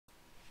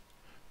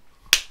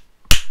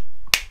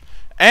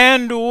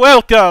And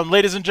welcome,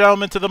 ladies and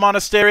gentlemen, to the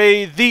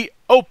Monastery, the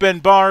open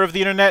bar of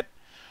the internet,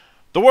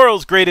 the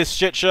world's greatest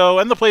shit show,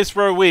 and the place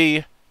where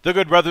we, the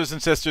good brothers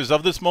and sisters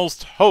of this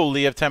most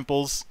holy of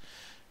temples,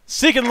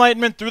 seek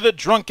enlightenment through the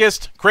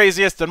drunkest,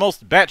 craziest, and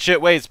most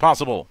batshit ways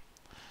possible.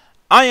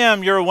 I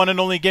am your one and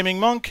only gaming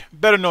monk,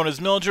 better known as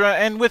Mildra,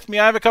 and with me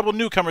I have a couple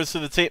newcomers to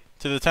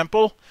the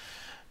temple.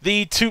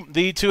 The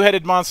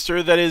two-headed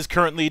monster that is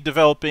currently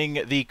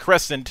developing the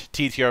Crescent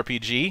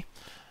TTRPG.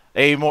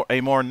 A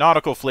more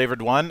nautical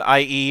flavored one,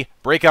 i.e.,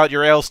 break out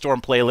your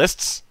Ailstorm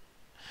playlists.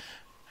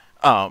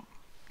 In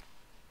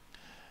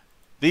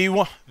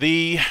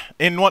the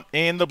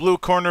blue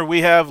corner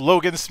we have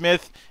Logan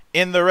Smith.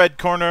 In the red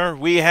corner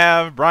we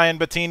have Brian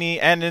Bottini,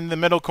 and in the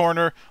middle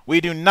corner we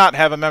do not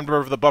have a member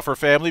of the Buffer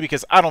family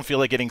because I don't feel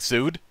like getting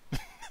sued.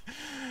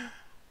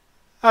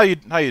 How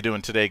you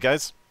doing today,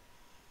 guys?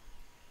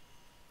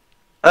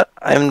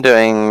 I'm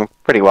doing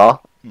pretty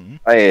well.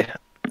 I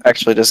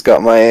actually just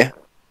got my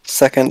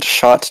second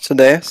shot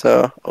today,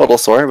 so a little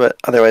sore, but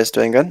otherwise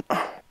doing good.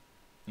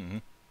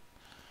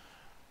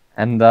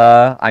 And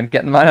I'm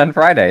getting mine on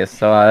Friday,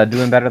 so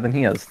doing better than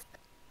he is.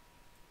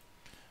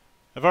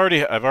 I've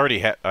already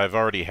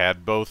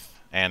had both,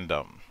 and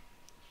I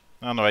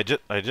don't know. A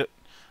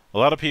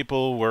lot of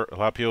people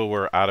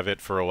were out of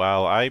it for a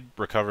while. I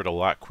recovered a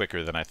lot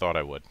quicker than I thought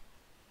I would.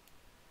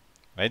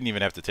 I didn't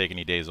even have to take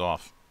any days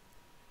off.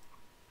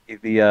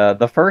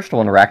 The first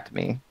one wrecked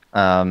me,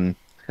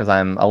 because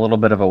I'm a little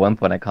bit of a wimp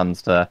when it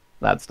comes to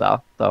that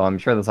stuff. So I'm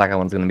sure the second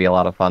one's going to be a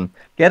lot of fun.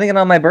 Getting it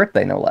on my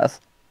birthday, no less.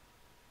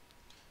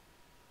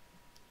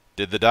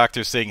 Did the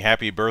doctor sing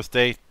 "Happy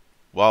Birthday"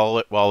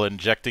 while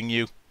injecting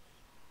you?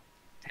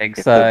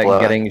 Takes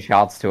getting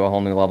shots to a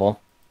whole new level.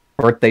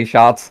 Birthday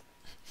shots.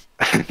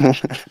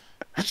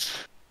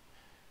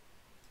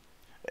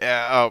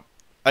 Yeah,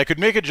 I could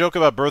make a joke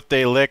about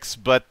birthday licks,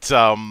 but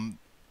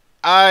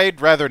I'd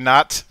rather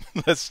not.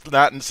 Let's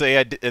not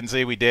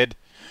say we did.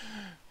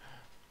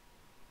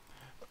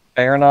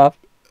 Fair enough.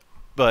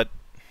 But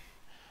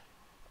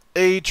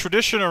a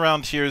tradition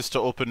around here is to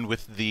open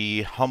with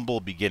the humble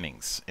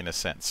beginnings, in a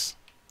sense.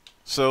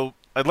 So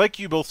I'd like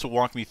you both to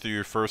walk me through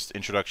your first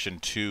introduction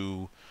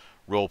to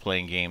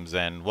role-playing games,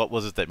 and what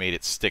was it that made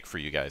it stick for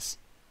you guys?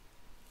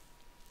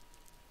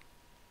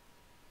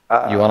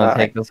 You want to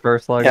take this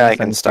first, Logan? Yeah, I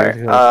can start.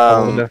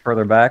 A little bit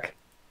further back.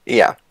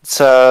 Yeah,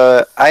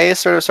 so I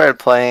sort of started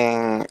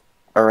playing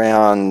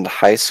around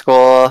high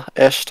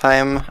school-ish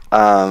time.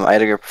 I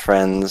had a group of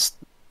friends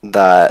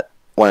that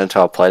wanted to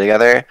all play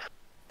together,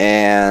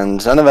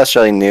 and none of us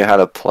really knew how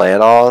to play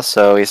at all,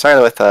 so we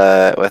started with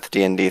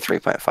D&D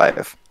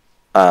 3.5,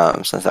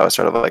 since that was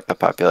sort of like the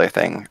popular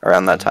thing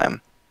around that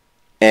time.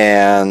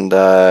 And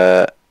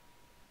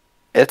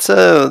it's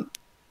a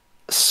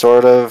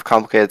sort of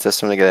complicated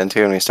system to get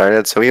into when we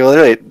started, so we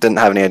literally didn't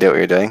have any idea what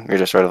we were doing. We were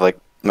just sort of like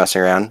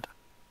messing around.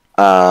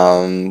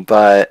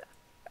 But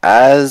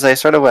as I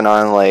sort of went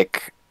on,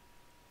 like,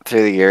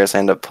 through the years, I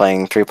ended up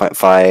playing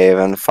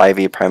 3.5 and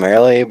 5e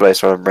primarily, but I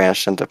sort of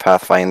branched into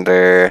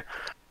Pathfinder,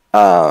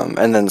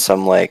 and then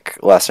some,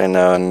 like,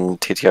 lesser-known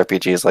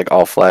TTRPGs like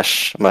All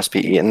Flesh Must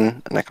Be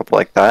Eaten, and a couple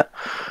like that.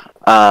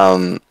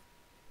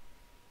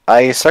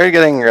 I started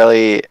getting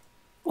really,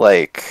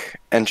 like,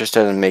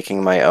 interested in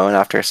making my own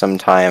after some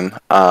time,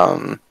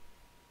 and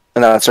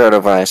that's sort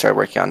of when I started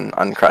working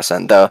on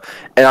Crescent, though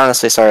it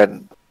honestly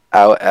started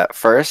out at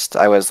first.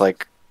 I was,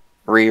 like,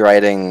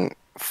 rewriting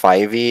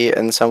 5e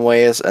in some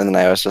ways, and then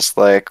I was just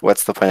like,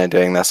 what's the point of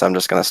doing this? I'm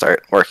just going to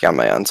start working on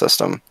my own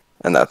system,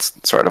 and that's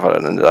sort of what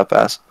it ended up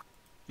as.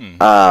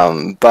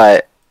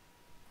 But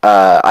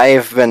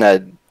I've been a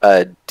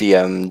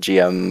DM,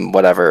 GM,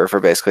 whatever, for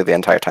basically the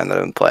entire time that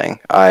I've been playing.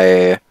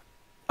 I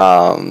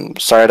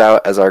started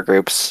out as our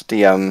group's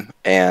DM,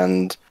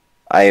 and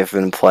I've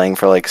been playing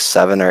for like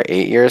 7 or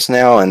 8 years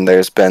now, and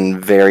there's been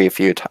very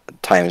few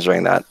times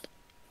during that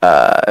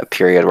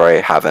period where I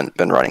haven't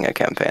been running a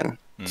campaign.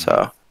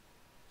 So,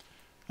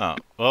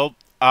 well,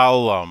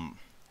 I'll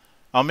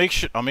make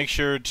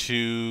sure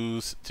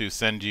to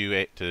send you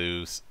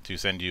the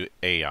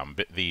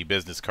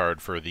business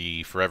card for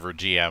the Forever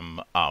GM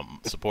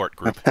support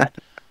group.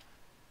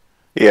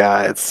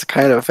 Yeah, it's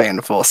kind of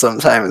painful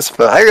sometimes,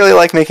 but I really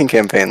like making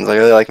campaigns. I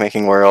really like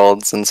making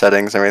worlds and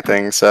settings and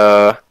everything.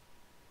 So,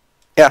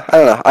 yeah, I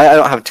don't know. I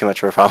don't have too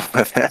much of a problem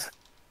with it.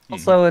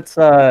 Also, it's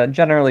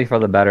generally for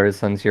the better,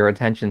 since your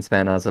attention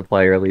span as a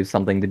player leaves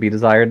something to be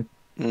desired.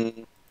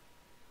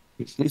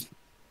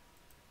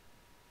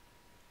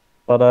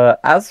 But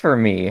as for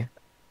me,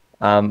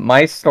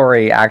 my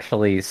story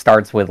actually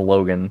starts with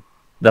Logan,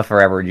 the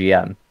Forever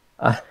GM.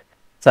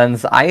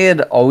 Since I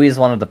had always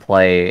wanted to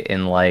play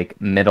in,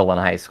 like, middle and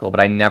high school, but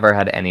I never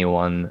had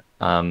anyone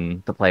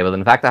to play with.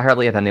 In fact, I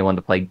hardly had anyone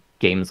to play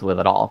games with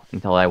at all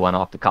until I went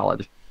off to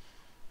college.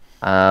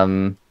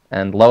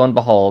 And lo and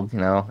behold, you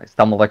know, I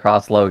stumbled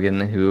across Logan,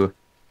 who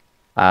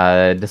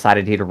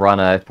decided he'd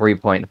run a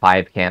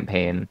 3.5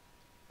 campaign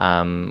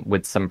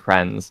with some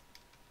friends.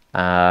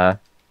 And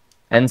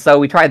so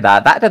we tried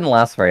that. That didn't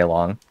last very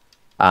long.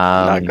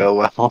 Not go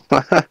well.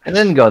 It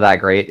didn't go that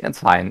great. It's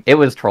fine. It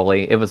was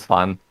trolly. It was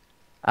fun.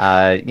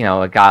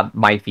 It got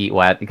my feet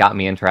wet. It got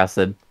me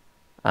interested.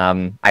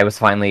 I was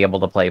finally able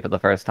to play for the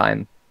first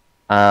time.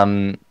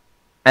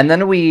 And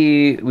then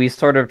we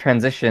sort of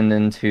transitioned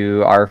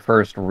into our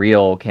first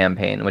real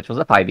campaign, which was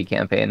a 5e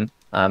campaign,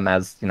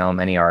 as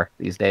many are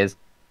these days.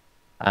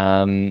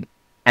 And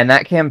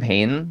that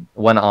campaign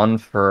went on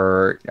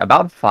for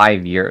about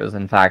 5 years.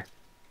 In fact,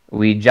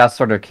 we just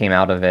sort of came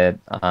out of it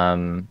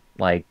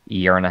like a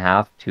year and a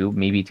half,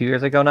 maybe 2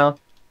 years ago now.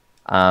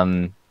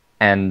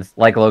 And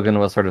like Logan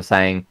was sort of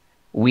saying,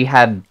 we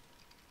had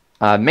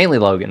mainly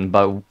Logan,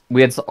 but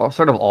we had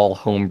sort of all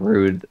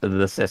homebrewed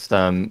the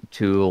system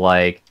to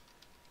like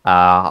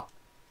high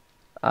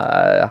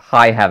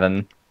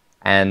heaven,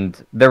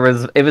 and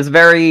it was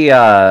very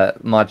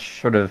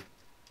much sort of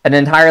an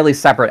entirely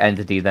separate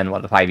entity than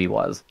what 5e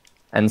was.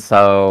 And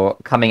so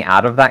coming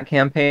out of that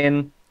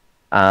campaign,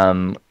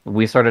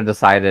 we sort of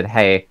decided,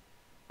 hey,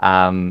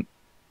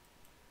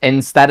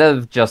 instead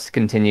of just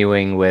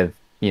continuing with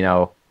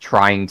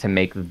trying to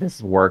make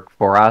this work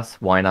for us,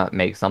 why not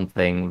make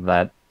something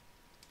that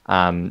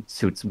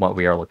suits what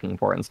we are looking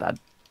for instead?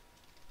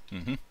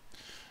 Mm-hmm.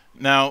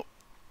 Now,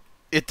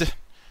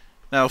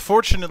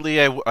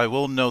 fortunately, I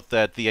will note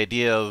that the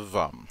idea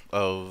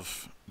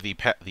of the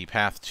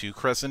path to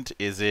Crescent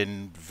is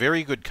in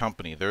very good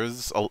company.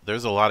 There's a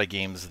lot of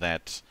games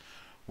that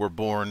were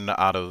born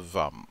out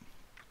of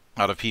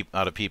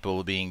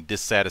people being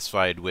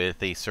dissatisfied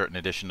with a certain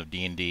edition of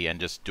D&D and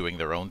just doing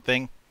their own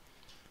thing.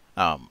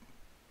 And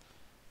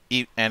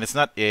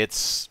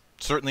it's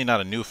certainly not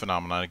a new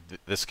phenomenon.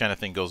 This kind of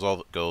thing goes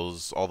all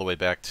the way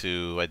back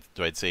to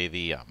I'd say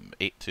the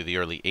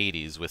early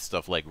 '80s with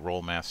stuff like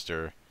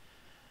Rollmaster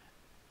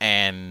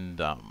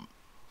and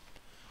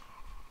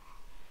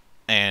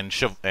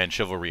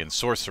Chivalry and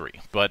Sorcery.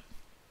 But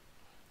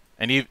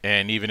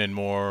even in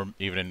more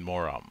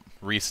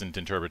recent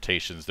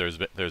interpretations, there's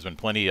been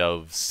plenty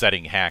of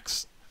setting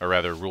hacks, or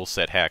rather rule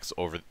set hacks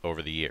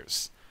over the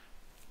years.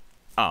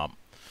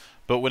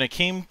 But when it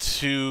came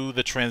to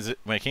the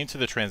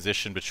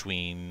transition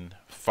between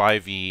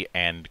 5e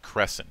and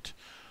Crescent,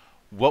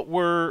 what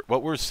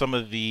were some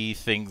of the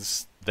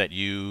things that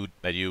you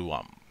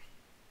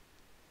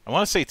I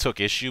want to say took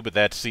issue, but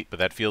that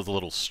feels a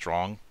little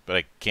strong. But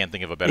I can't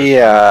think of a better.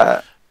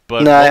 Yeah.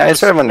 But no, I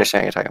sort of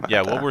understand what you're talking about.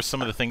 Yeah. What were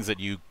some of the things that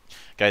you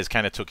guys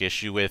kind of took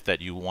issue with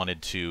that you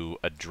wanted to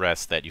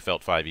address that you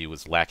felt 5e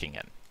was lacking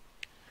in?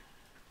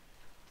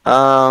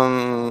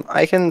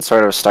 I can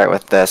sort of start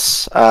with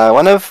this.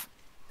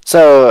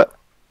 So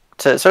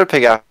to sort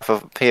of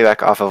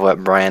piggyback off of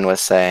what Brian was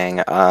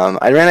saying,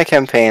 I ran a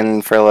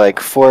campaign for like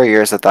 4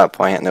 years at that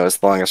point, and it was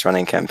the longest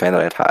running campaign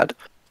that I'd had.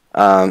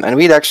 And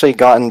we'd actually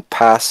gotten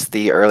past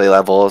the early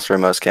levels where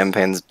most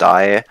campaigns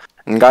die,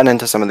 and gotten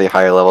into some of the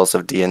higher levels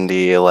of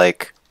D&D,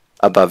 like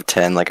above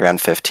 10, like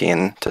around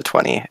 15 to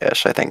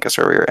 20-ish, I think is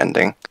where we were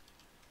ending.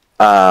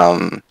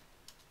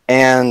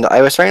 And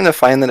I was starting to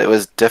find that it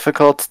was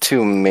difficult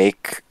to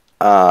make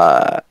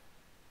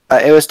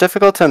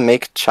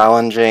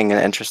challenging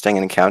and interesting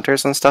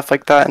encounters and stuff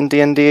like that in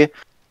D&D,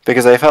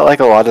 because I felt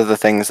like a lot of the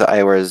things that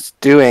I was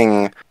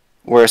doing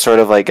were sort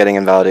of like getting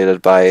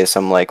invalidated by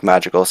some like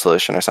magical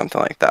solution or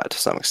something like that to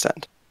some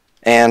extent.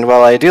 And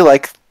while I do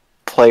like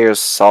players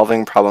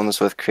solving problems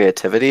with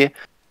creativity,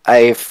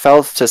 I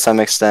felt to some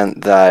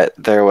extent that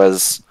there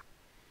was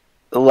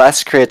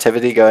less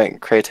creativity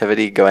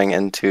going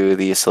into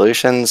the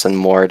solutions and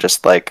more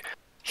just like,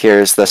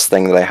 here's this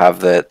thing that I have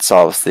that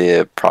solves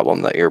the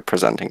problem that you're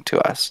presenting to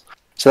us.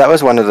 So that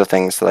was one of the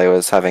things that I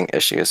was having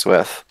issues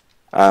with,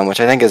 which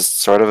I think is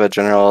sort of a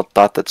general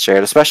thought that's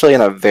shared, especially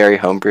in a very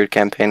homebrewed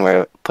campaign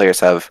where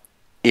players have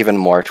even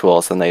more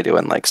tools than they do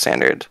in like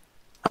standard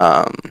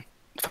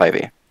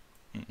 5e.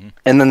 Mm-hmm.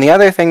 And then the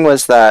other thing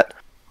was that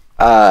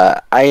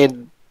I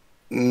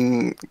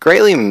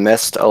greatly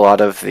missed a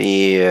lot of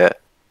the,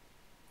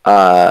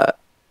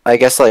 I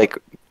guess, like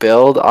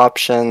build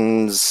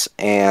options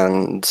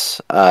and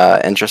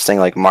interesting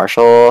like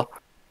martial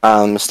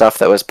stuff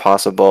that was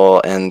possible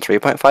in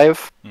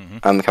 3.5.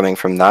 Mm-hmm. Coming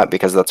from that,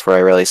 because that's where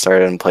I really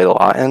started and played a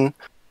lot in.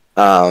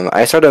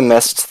 I sort of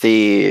missed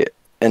the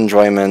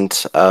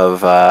enjoyment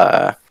of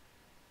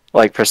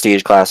like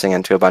prestige classing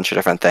into a bunch of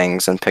different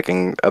things and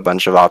picking a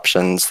bunch of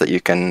options that you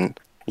can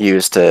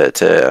use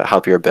to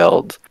help your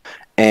build.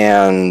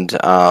 And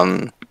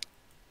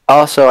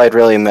also, I'd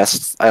really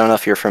missed, I don't know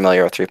if you're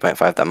familiar with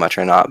 3.5 that much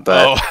or not,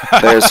 but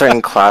there's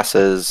certain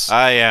classes.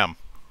 I am.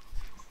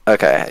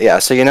 Okay, yeah,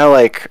 so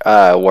like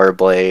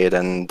Warblade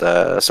and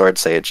Sword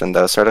Sage and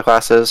those sort of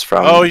classes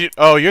from...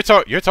 You're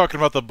talking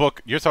about the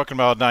book, you're talking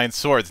about Nine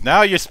Swords.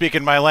 Now you're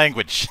speaking my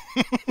language.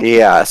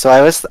 Yeah, so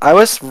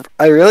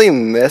I really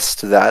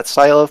missed that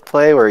style of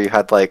play where you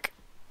had like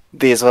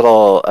these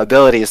little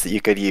abilities that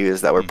you could use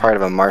that were part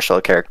of a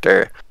martial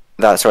character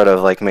that sort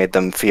of like made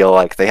them feel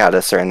like they had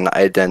a certain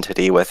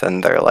identity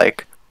within their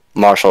like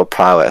martial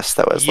prowess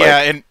that was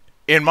like...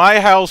 In my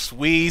house,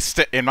 we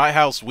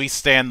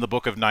stand the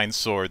Book of Nine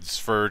Swords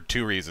for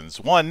two reasons.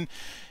 One,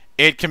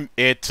 it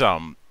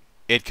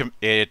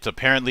it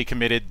apparently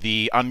committed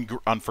the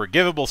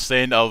unforgivable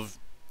sin of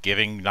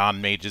giving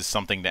non-mages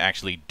something to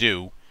actually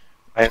do,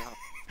 I,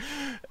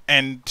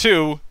 and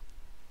two,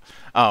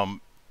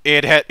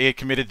 it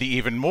committed the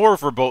even more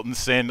verboten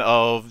sin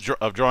of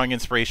drawing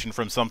inspiration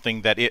from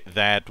something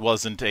that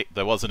wasn't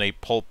a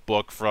pulp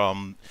book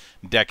from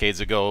decades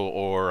ago,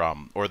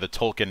 or the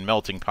Tolkien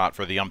melting pot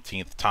for the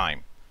umpteenth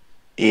time.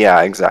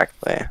 yeah,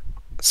 exactly.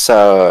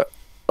 So,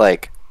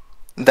 like,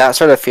 that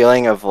sort of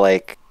feeling of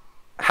like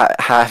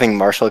having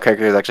martial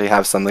characters actually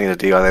have something to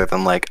do other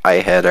than like I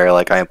hit or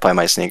like I apply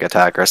my sneak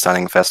attack or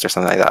stunning fist or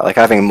something like that. Like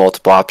having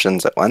multiple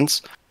options at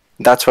once.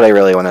 That's what I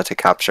really wanted to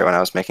capture when I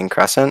was making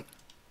Crescent,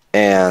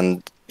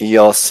 and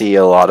you'll see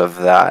a lot of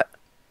that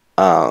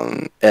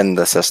in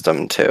the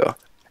system too.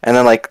 And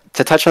then like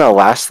to touch on the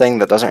last thing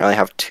that doesn't really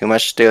have too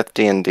much to do with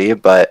D&D,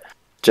 but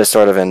just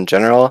sort of in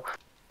general.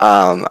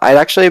 I'd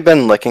actually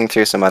been looking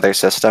through some other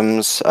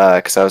systems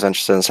because I was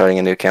interested in starting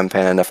a new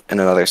campaign in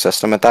another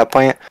system at that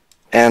point.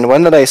 And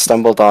one that I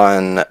stumbled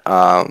on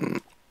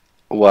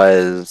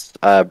was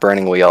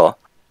Burning Wheel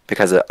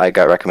because I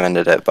got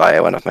recommended it by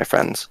one of my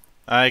friends.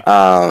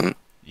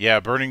 Yeah,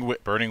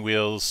 Burning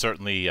Wheels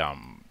certainly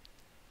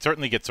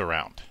gets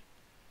around.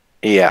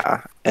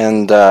 Yeah,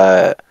 and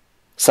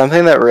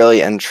something that really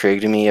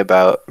intrigued me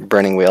about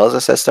Burning Wheel as a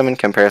system in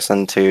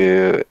comparison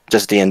to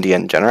just D&D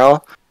in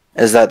general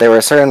is that there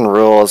were certain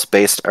rules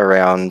based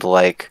around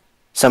like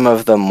some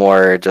of the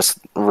more just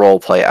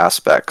role play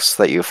aspects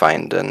that you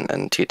find in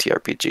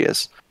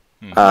TTRPGs.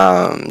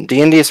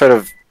 D&D sort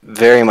of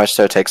very much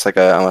so takes like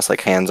a almost like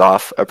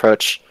hands-off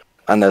approach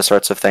on those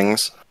sorts of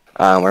things,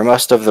 where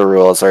most of the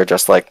rules are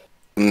just like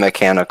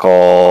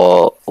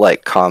mechanical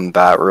like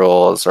combat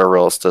rules or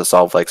rules to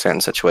solve like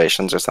certain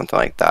situations or something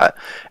like that.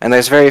 And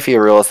there's very few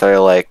rules that are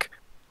like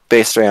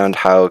based around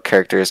how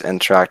characters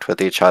interact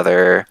with each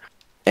other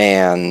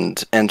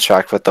and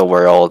interact with the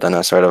world in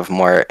a sort of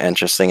more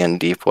interesting and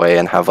deep way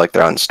and have like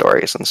their own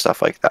stories and stuff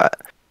like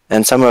that.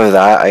 And some of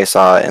that I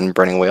saw in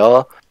Burning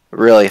Wheel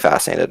really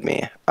fascinated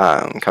me,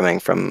 coming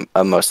from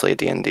a mostly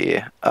D&D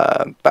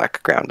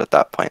background at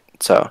that point.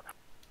 So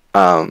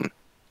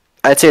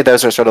I'd say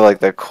those are sort of like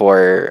the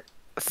core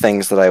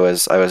things that I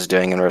was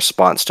doing in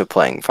response to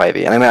playing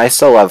 5e. And I mean, I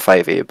still love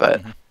 5e,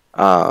 but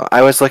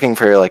I was looking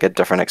for like a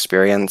different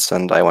experience,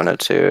 and I wanted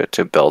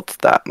to build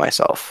that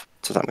myself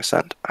to some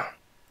extent.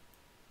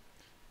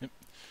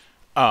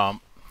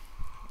 Now,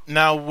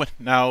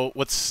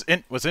 what's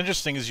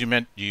interesting is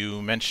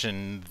you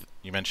mentioned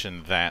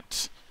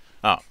that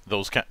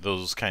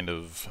those kind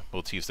of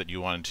motifs that you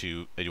wanted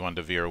to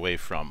veer away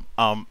from.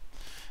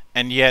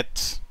 And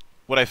yet,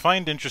 what I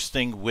find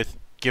interesting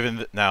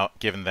given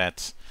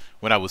that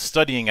when I was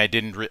studying, I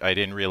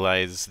didn't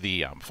realize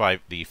the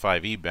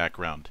 5e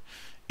background,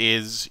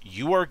 is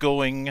you are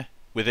going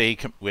with a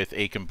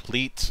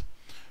complete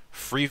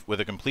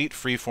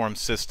freeform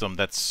system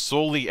that's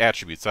solely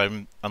attributes.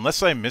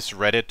 Unless I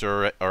misread it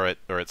or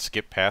it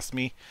skipped past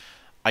me,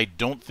 I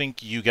don't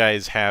think you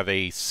guys have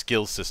a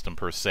skill system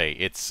per se.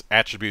 It's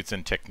attributes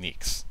and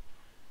techniques.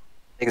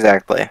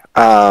 Exactly.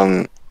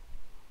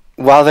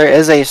 While there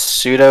is a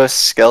pseudo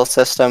skill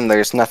system,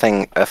 there's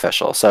nothing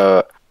official.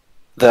 So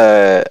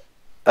a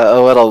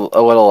little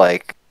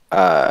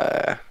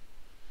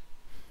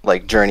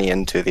like journey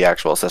into the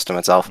actual system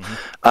itself.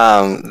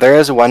 There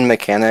is one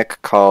mechanic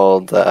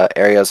called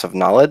areas of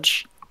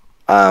knowledge,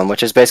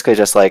 which is basically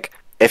just like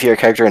if your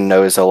character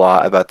knows a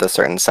lot about the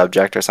certain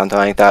subject or something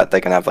like that, they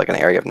can have like an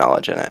area of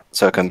knowledge in it.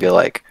 So it can be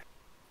like,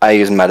 I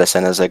use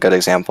medicine as a good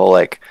example.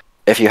 Like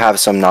if you have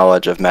some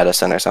knowledge of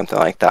medicine or something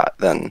like that,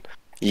 then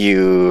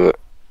you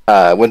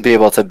would be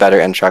able to better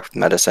interact with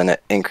medicine.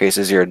 It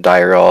increases your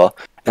die roll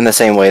in the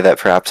same way that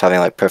perhaps having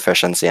like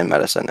proficiency in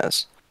medicine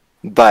is.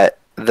 But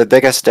the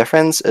biggest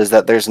difference is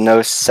that there's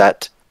no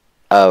set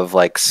of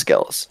like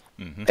skills.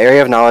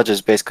 Area of knowledge is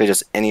basically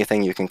just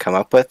anything you can come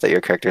up with that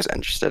your character is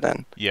interested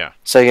in. Yeah.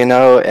 So in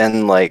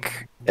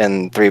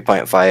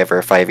 3.5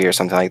 or 5e or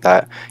something like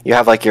that, you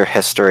have like your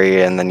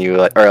history, and then you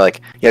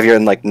have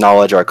your like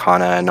knowledge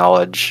arcana and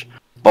knowledge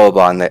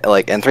boba, and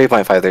like in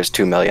 3.5 there's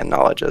 2 million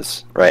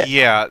knowledges, right?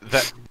 Yeah,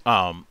 that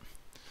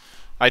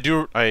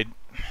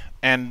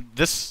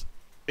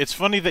it's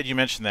funny that you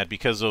mentioned that,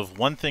 because of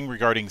one thing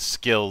regarding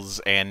skills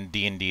and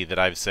D&D that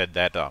I've said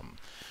that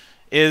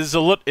is a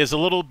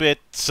little bit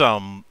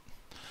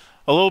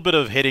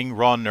of hitting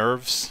raw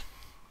nerves,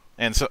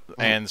 and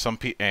some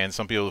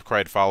people have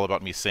cried foul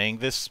about me saying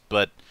this,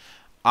 but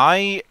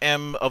I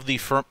am of the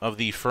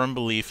firm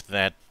belief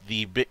that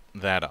the big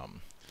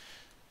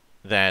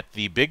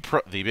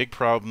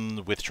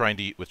problem with trying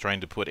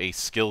to put a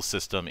skill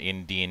system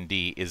in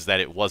D&D is that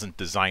it wasn't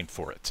designed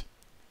for it.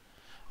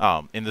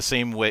 In the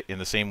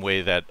same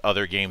way that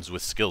other games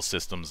with skill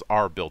systems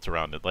are built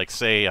around it, like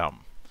say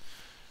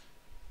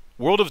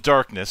World of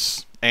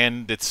Darkness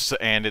and its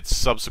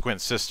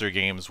subsequent sister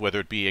games, whether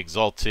it be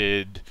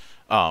Exalted,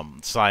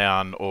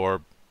 Scion,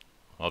 or,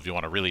 well, if you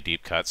want a really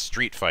deep cut,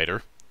 Street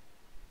Fighter.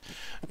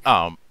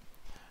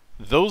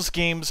 Those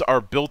games are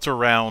built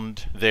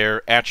around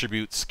their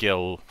attribute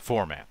skill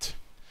format.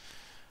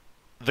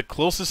 the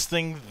closest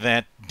thing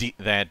that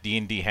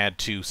D&D had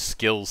to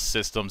skills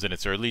systems in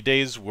its early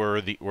days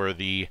were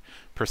the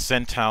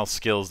percentile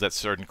skills that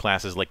certain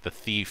classes like the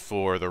thief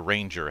or the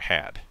ranger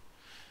had.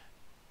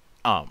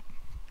 Um,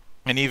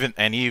 and even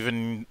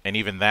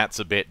that's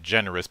a bit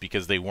generous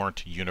because they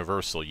weren't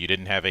universal. You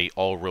didn't have a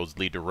all roads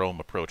lead to Rome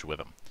approach with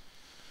them.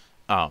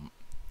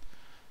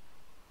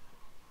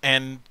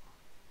 And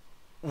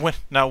when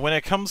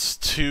it comes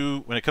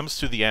to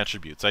the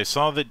attributes, I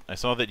saw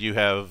that you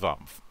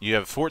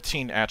have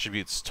 14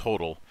 attributes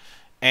total,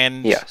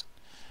 and Yes.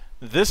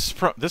 this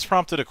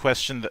prompted a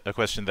question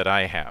that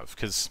I have,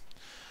 because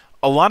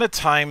a lot of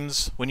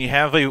times when you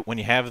have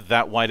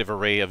that wide of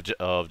array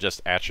of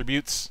just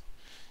attributes,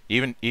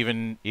 even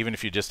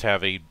if you just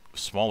have a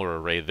smaller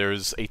array,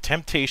 there's a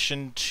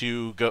temptation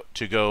to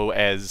go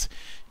as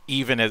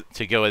even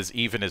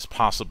as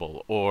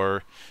possible,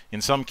 or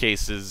in some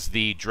cases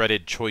the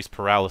dreaded choice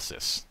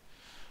paralysis.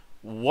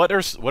 What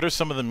are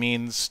some of the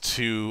means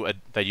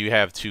that you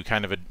have to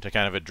kind of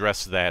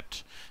address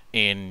that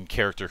in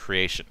character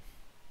creation?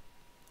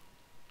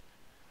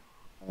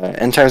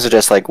 In terms of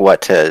just like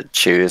what to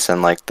choose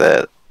and like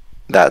that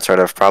sort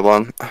of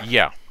problem.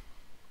 Yeah.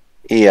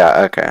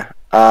 Yeah. Okay.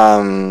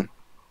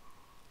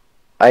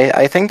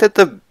 I think that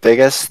the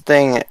biggest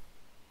thing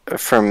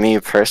for me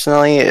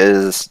personally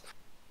is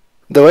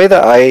the way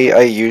that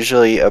I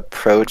usually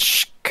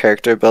approach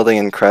character building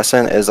in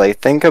Crescent is I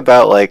think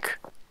about like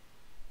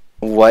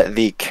what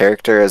the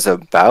character is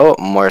about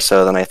more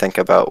so than I think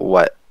about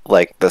what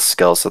like the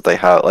skills that they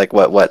have, like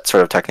what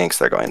sort of techniques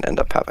they're going to end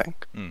up having.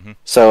 Mm-hmm.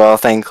 So I'll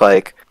think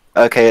like,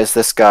 okay, is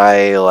this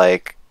guy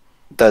like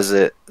is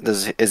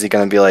he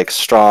going to be like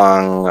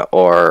strong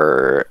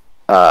or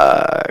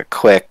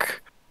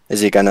quick?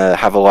 Is he going to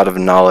have a lot of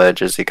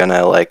knowledge? Is he going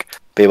to like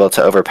be able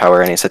to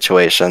overpower any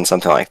situation,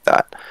 something like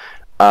that?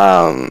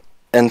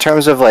 In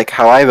terms of like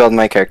how I build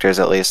my characters,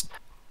 at least,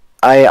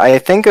 I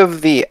think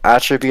of the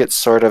attributes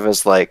sort of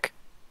as like,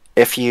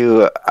 if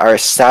you are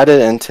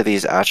satted into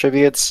these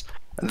attributes,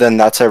 then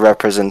that's a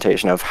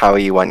representation of how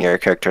you want your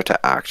character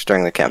to act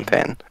during the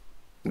campaign,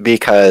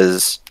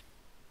 because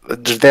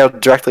they'll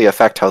directly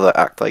affect how they'll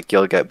act. Like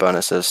you'll get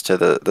bonuses to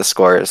the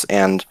scores,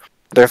 and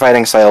their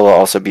fighting style will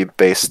also be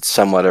based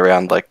somewhat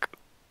around like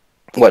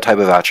what type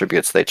of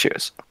attributes they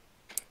choose.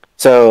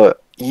 So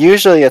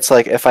usually it's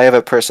like if I have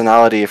a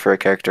personality for a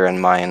character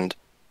in mind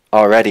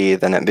already,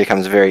 then it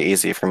becomes very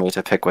easy for me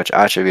to pick which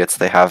attributes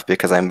they have,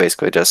 because I'm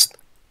basically just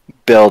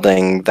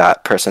building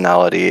that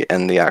personality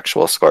in the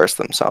actual scores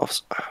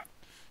themselves.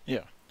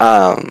 Yeah.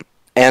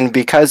 And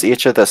because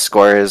each of the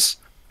scores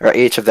or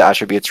each of the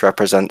attributes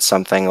represents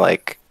something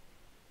like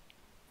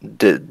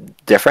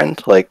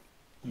different, like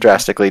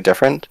drastically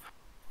different,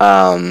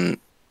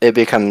 it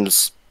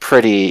becomes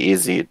pretty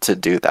easy to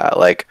do that.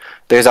 Like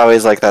there's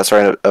always like that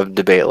sort of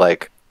debate,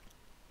 like,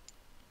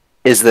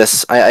 is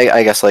this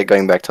I guess like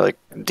going back to like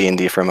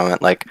D&D for a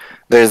moment, like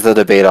there's the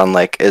debate on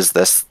like,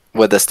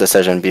 would this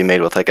decision be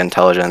made with like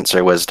intelligence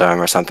or wisdom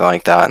or something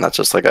like that, and that's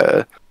just like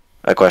a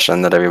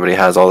question that everybody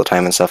has all the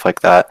time and stuff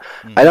like that.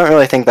 I don't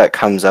really think that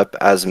comes up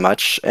as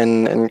much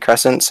in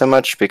Crescent so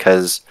much,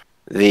 because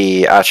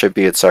the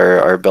attributes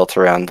are built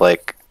around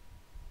like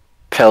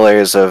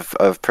pillars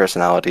of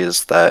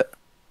personalities that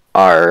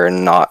are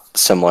not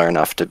similar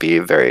enough to be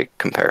very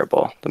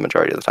comparable the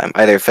majority of the time,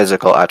 either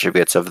physical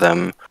attributes of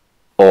them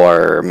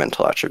or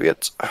mental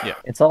attributes. Yeah.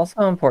 It's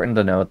also important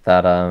to note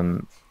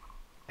that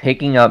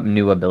picking up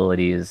new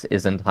abilities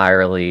is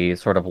entirely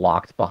sort of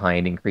locked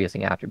behind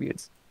increasing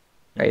attributes,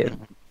 right?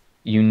 Mm-hmm.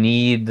 You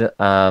need,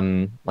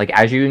 like,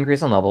 as you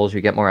increase on levels,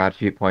 you get more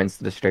attribute points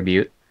to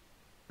distribute,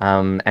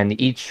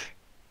 and each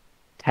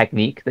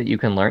technique that you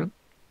can learn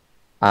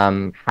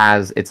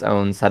has its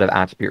own set of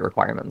attribute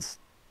requirements.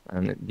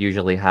 And it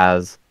usually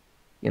has,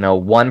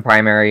 one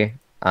primary,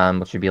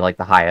 which would be like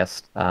the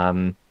highest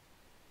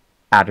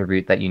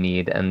attribute that you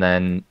need, and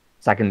then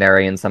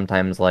secondary and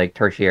sometimes like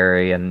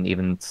tertiary and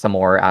even some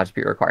more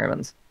attribute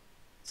requirements.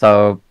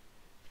 So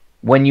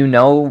when you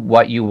know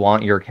what you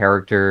want your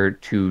character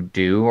to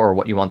do or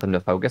what you want them to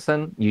focus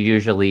in, you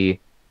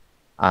usually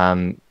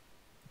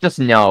just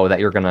know that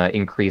you're going to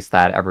increase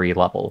that every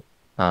level,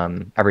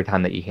 every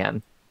time that you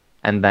can.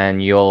 And then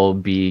you'll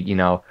be,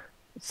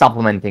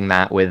 supplementing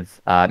that with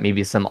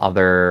maybe some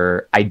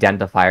other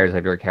identifiers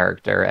of your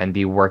character, and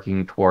be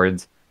working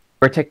towards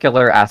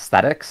particular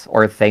aesthetics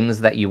or things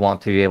that you want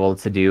to be able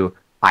to do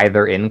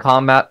either in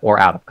combat or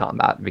out of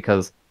combat,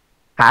 because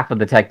half of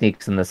the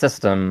techniques in the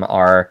system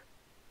are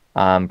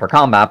for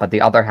combat, but the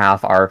other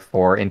half are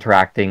for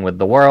interacting with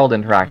the world,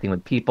 interacting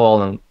with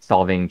people, and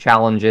solving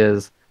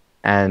challenges,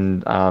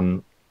 and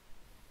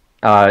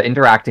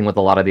interacting with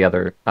a lot of the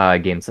other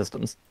game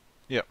systems.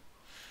 Yeah.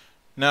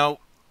 Now,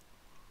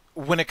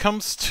 when it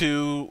comes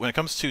to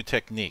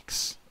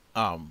techniques,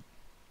 when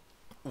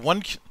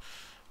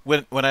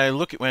I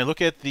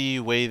look at the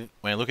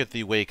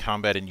way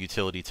combat and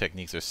utility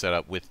techniques are set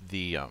up with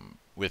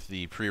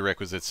the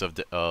prerequisites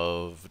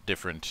of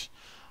different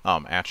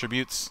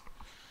attributes,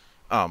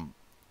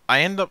 I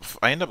end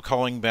up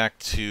calling back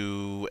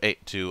to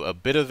a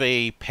bit of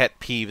a pet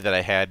peeve that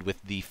I had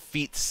with the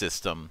feat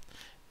system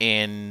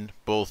in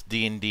both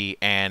D&D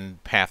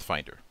and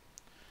Pathfinder.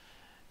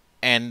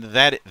 And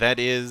that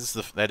is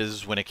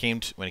when it came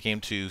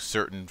to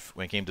certain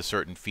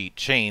feat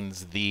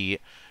chains,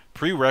 the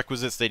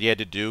prerequisites that you had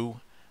to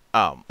do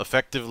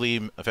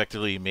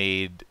effectively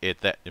made it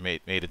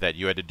that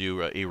you had to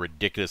do a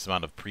ridiculous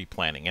amount of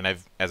pre-planning. And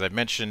as I've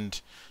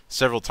mentioned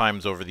several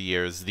times over the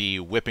years, the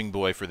whipping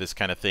boy for this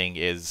kind of thing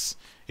is,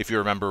 if you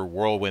remember,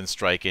 Whirlwind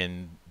Strike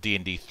in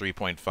D&D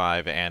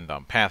 3.5 and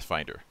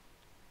Pathfinder.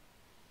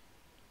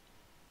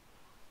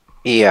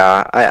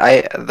 Yeah,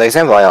 the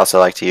example I also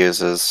like to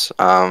use is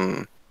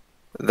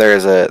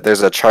there's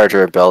a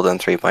charger build in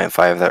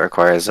 3.5 that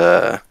requires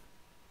a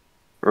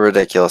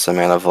ridiculous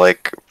amount of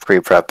like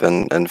pre-prep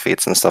and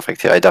feats and stuff like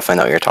that. I definitely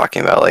know what you're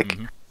talking about. Like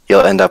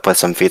you'll end up with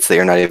some feats that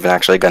you're not even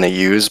actually going to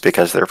use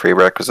because they're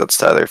prerequisites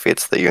to other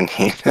feats that you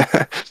need.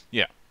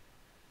 Yeah.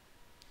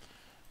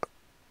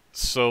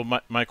 So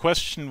my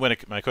question when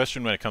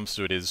it comes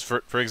to it is,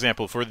 for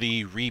example, for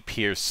the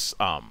re-pierce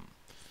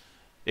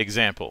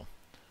example,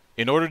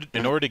 in order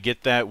to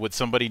get that, would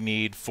somebody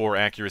need 4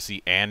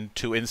 accuracy and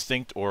 2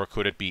 instinct, or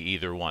could it be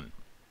either one?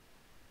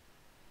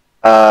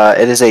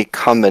 It is a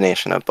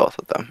combination of both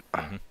of them.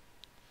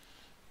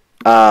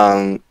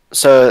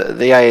 So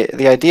the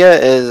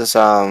idea is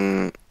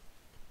to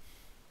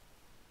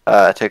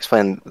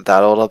explain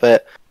that a little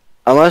bit.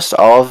 Almost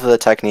all of the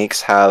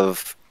techniques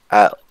have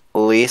at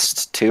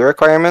least 2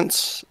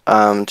 requirements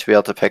to be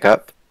able to pick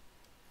up,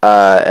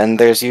 and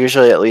there's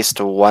usually at least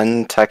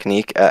 1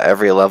 technique at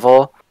every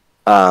level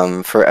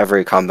for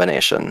every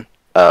combination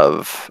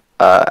of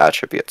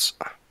attributes.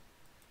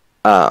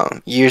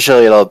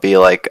 Usually it'll be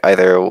like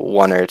either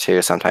 1 or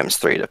 2, sometimes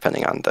 3,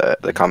 depending on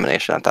the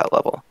combination at that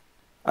level.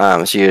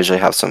 So you usually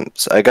have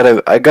a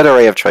good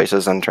array of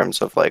choices in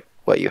terms of like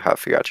what you have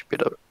for your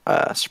attribute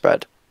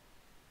spread.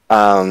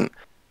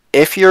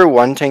 If you're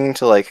wanting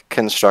to like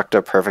construct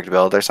a perfect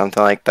build or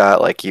something like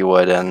that, like you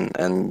would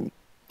in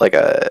like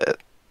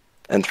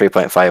in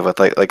 3.5 with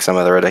like some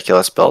of the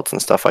ridiculous builds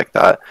and stuff like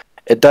that,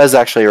 it does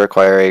actually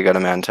require a good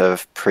amount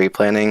of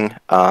pre-planning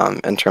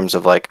in terms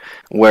of like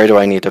where do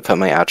I need to put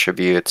my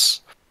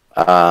attributes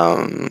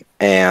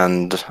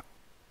and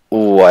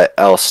what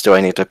else do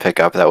I need to pick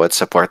up that would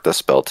support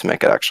this build to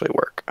make it actually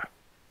work.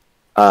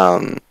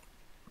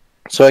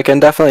 So I can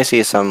definitely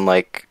see some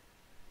like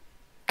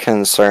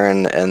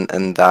concern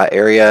in that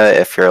area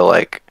if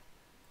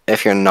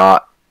you're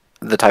not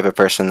the type of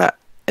person that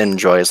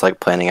enjoys like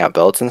planning out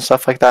builds and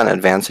stuff like that in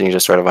advance, and you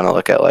just sort of want to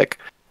look at like,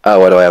 oh,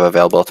 what do I have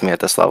available to me at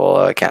this level?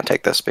 Oh, I can't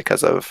take this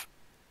because of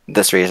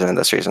this reason and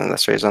this reason and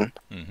this reason.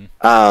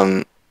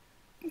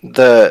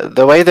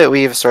 The way that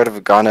we've sort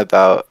of gone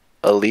about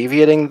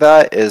alleviating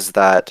that is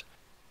that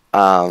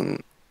I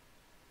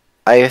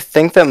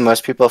think that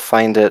most people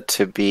find that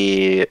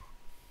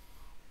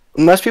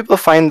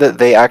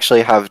they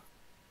actually have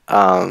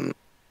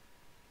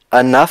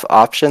enough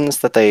options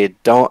that they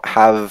don't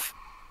have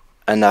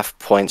enough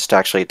points to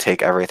actually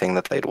take everything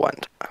that they'd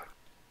want.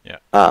 Yeah.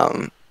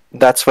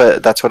 That's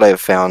what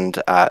I've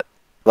found at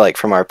like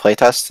from our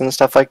playtests and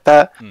stuff like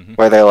that,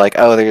 where they're like,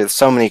 oh, there's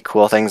so many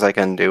cool things I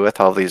can do with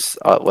all these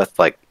with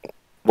like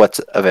what's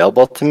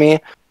available to me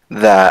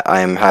that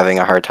I'm having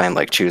a hard time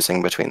like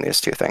choosing between these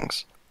 2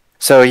 things.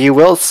 So you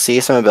will see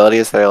some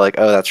abilities that are like,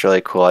 oh, that's really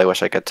cool, I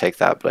wish I could take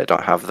that, but I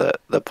don't have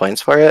the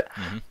points for it.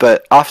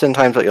 But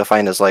oftentimes what you'll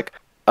find is like,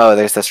 oh,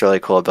 there's this really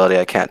cool ability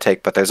I can't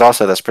take, but there's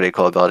also this pretty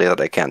cool ability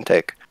that I can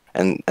take.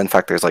 And in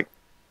fact, there's like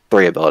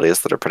 3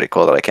 abilities that are pretty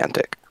cool that I can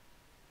take.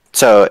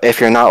 So if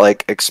you're not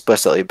like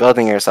explicitly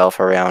building yourself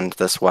around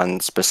this one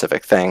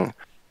specific thing,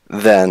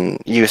 then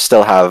you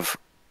still have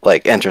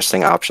like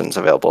interesting options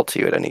available to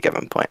you at any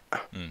given point.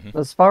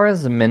 As far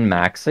as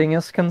min-maxing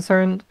is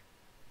concerned,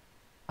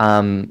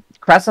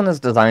 Crescent is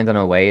designed in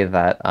a way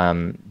that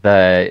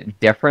the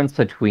difference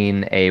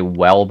between a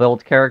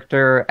well-built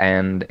character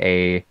and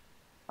a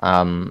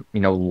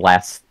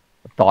less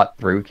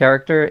thought-through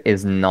character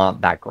is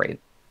not that great.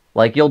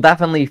 Like, you'll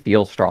definitely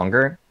feel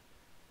stronger,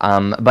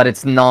 but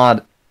it's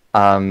not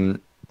to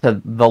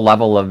the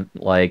level of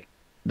like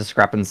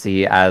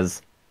discrepancy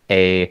as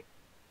a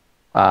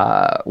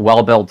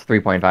well-built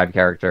 3.5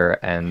 character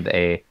and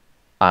a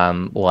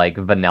like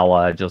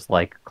vanilla just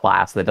like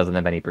class that doesn't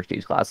have any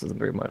prestige classes in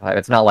 3.5.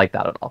 It's not like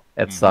that at all.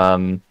 It's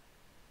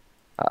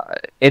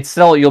it's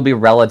still, you'll be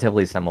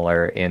relatively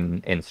similar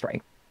in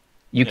strength.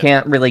 You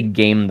can't really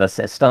game the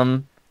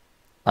system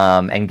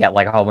and get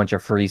like a whole bunch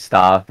of free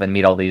stuff and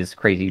meet all these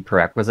crazy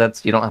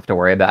prerequisites. You don't have to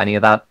worry about any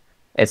of that.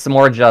 It's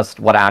more just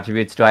what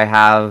attributes do I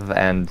have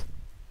and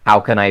how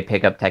can I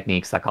pick up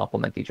techniques that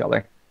complement each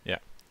other. Yeah.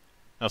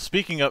 Now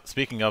speaking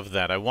of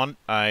that,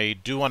 I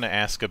do want to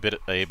ask a bit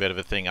of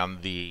a thing on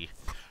the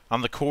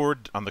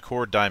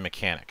core die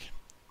mechanic.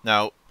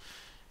 Now,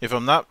 if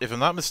I'm not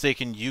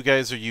mistaken, you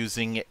guys are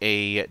using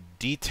a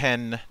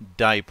D10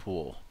 die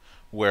pool.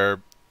 Where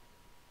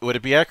would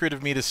it be accurate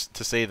of me to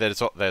say that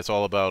it's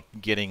all about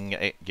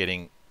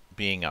getting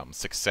being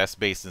success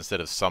based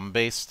instead of sum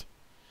based,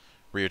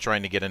 where you're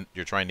trying to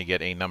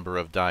get a number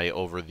of die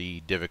over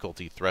the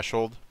difficulty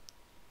threshold.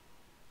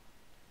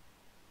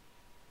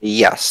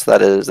 Yes,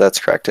 that's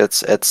correct.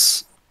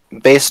 It's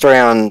based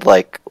around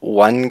like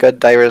one good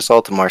die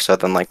result more so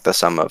than like the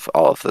sum of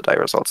all of the die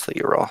results that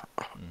you roll.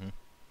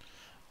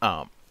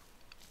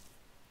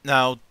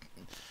 Now,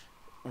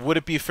 would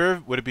it be fair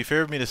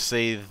of me to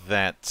say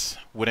that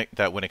when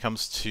it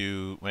comes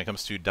to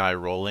die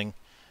rolling,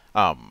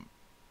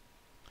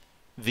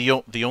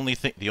 the only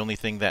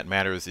thing that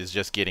matters is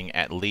just getting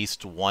at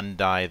least one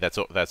die that's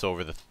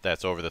over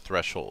the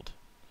threshold.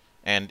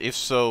 And if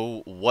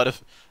so, what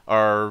if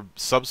are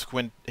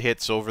subsequent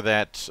hits over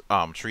that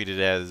treated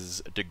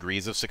as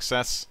degrees of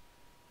success?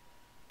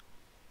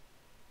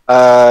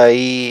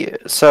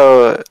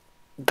 So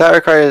that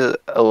requires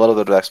a little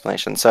bit of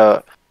explanation.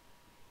 So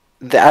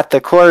at the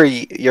core,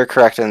 you're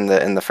correct in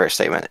the first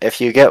statement.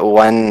 If you get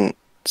one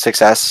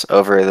success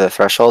over the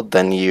threshold,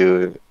 then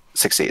you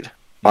succeed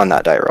on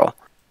that die roll.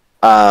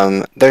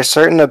 There's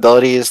certain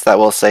abilities that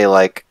will say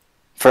like,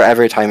 for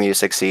every time you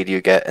succeed, you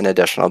get an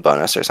additional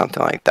bonus or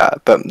something like that.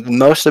 But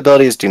most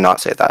abilities do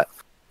not say that.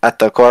 At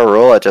the core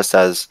rule, it just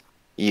says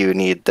you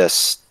need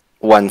this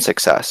one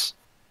success.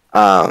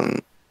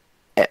 And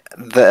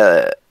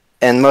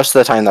most of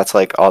the time, that's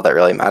like all that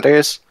really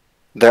matters.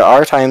 There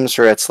are times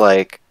where it's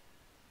like,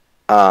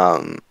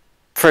 for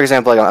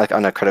example, like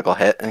on a critical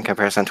hit in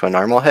comparison to a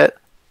normal hit,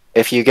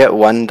 if you get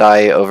one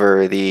die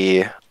over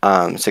the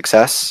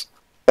success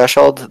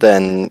threshold,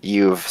 then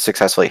you've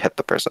successfully hit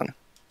the person.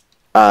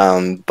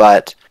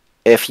 But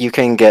if you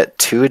can get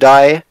 2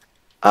 die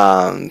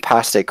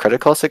past a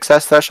critical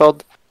success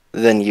threshold,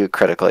 then you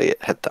critically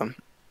hit them.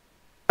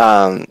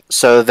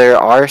 So there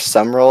are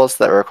some rolls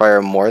that require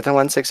more than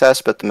one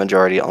success, but the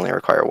majority only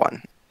require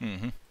one.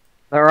 Mm-hmm.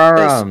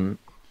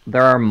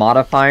 There are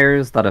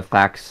modifiers that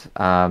affect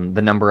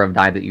the number of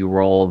die that you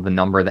roll, the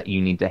number that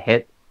you need to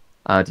hit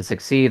to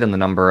succeed, and the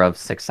number of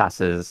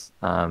successes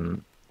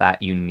that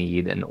you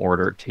need in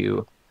order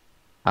to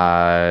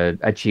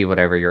achieve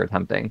whatever you're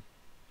attempting.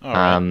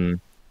 Right.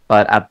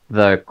 But at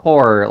the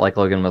core, like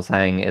Logan was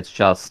saying, it's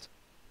just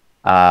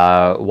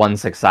one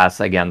success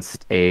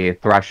against a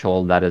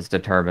threshold that is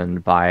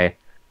determined by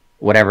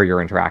whatever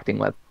you're interacting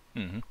with.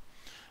 Mm-hmm.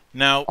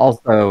 Now,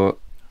 also,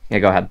 yeah,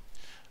 go ahead.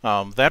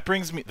 that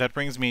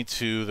brings me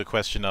to the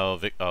question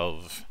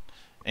of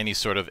any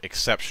sort of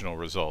exceptional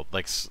result,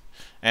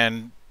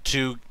 and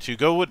to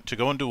go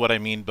into what I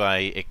mean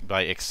by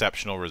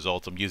exceptional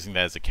results. I'm using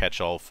that as a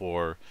catch-all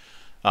for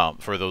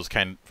those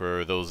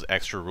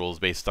extra rules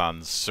based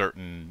on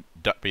certain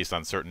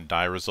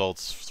die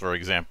results. For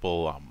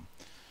example,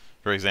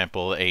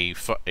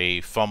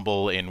 a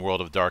fumble in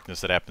World of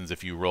Darkness that happens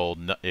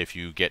if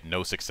you get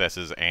no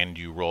successes and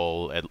you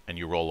roll a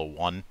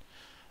 1,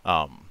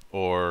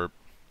 or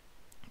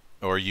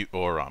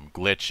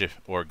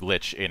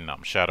glitch in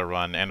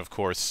Shadowrun, and of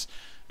course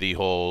the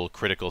whole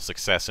critical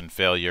success and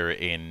failure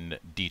in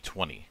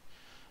D20.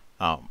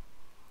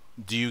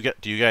 Do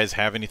you guys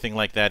have anything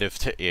like that if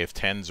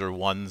 10s or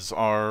 1s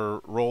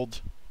are rolled?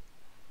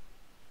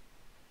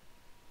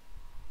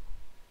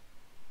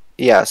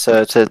 Yeah,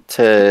 so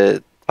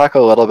to talk a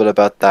little bit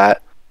about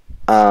that,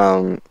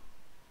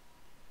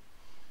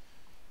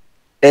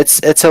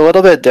 it's a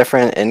little bit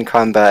different in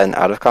combat and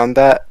out of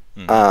combat.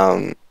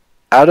 Mm-hmm.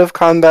 Out of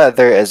combat,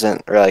 there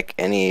isn't like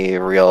any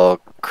real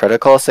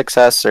critical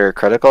success or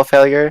critical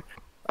failure.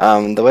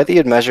 The way that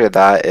you'd measure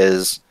that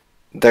is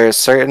there's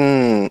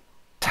certain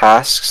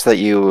tasks that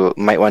you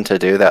might want to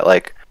do that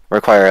like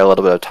require a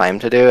little bit of time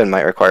to do and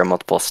might require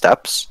multiple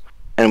steps,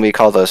 and we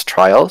call those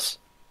trials.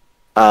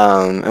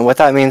 And what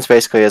that means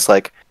basically is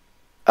like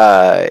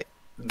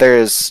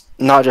there's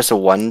not just a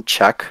one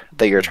check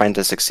that you're trying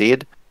to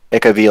succeed.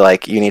 It could be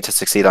like you need to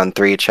succeed on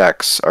 3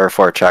 checks or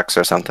 4 checks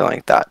or something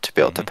like that to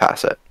be able to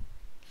pass it.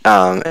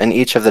 And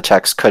each of the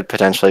checks could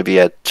potentially be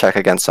a check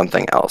against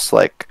something else.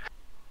 Like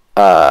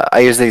I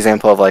use the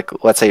example of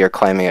like, let's say you're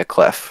climbing a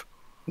cliff.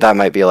 That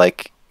might be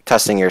like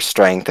testing your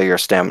strength or your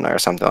stamina or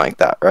something like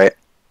that, right?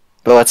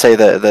 But let's say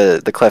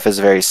the cliff is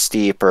very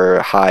steep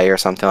or high or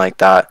something like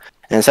that.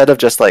 And instead of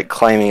just like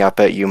climbing up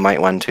it, you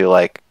might want to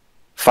like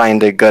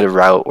find a good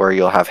route where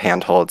you'll have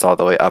handholds all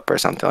the way up or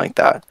something like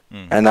that.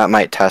 And that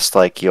might test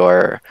like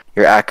your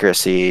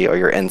accuracy or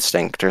your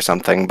instinct or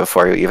something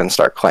before you even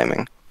start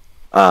climbing.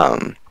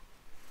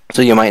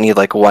 So you might need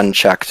like 1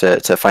 check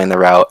to find the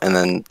route and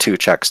then 2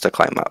 checks to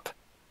climb up.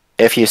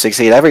 If you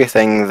succeed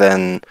everything,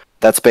 then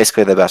that's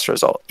basically the best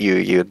result.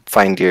 You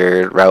find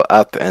your route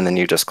up and then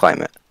you just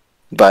climb it.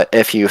 But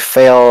if you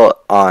fail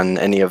on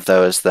any of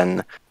those,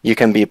 then you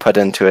can be put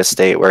into a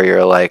state where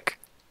you're like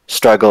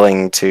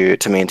struggling to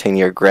maintain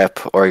your grip,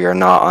 or you're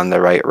not on the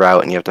right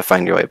route and you have to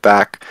find your way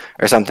back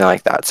or something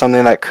like that.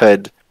 Something that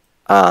could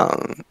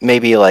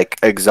maybe like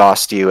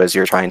exhaust you as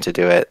you're trying to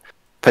do it,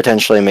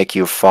 potentially make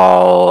you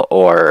fall,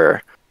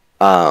 or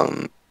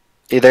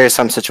there's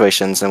some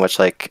situations in which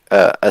like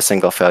a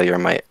single failure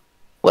might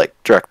like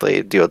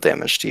directly deal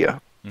damage to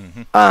you.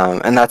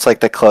 And that's like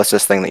the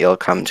closest thing that you'll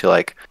come to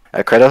like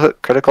A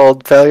critical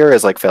failure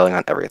is like failing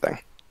on everything.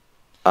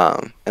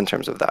 In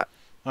terms of that,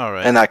 All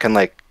right. and that can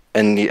like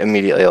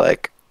immediately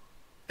like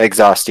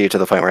exhaust you to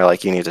the point where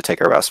like you need to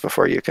take a rest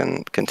before you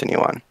can continue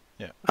on.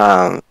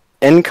 Yeah.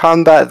 In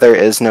combat, there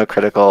is no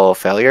critical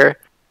failure.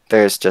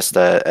 There's just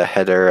a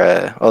hit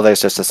or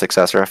there's just a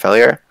success or a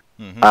failure.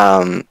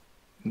 Mm-hmm.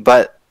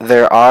 But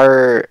there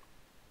are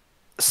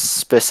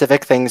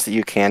specific things that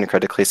you can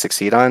critically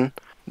succeed on.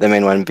 The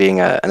main one being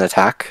an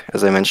attack,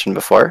 as I mentioned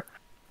before.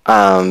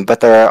 But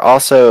there are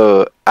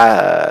also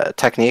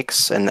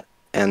techniques and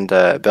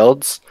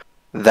builds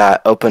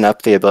that open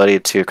up the ability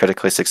to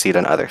critically succeed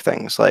on other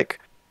things. Like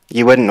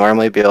you wouldn't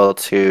normally be able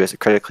to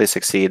critically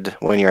succeed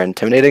when you're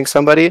intimidating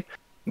somebody,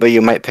 but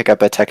you might pick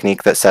up a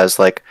technique that says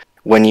like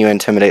when you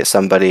intimidate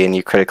somebody and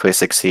you critically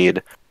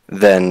succeed,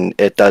 then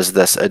it does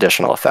this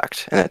additional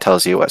effect, and it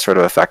tells you what sort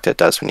of effect it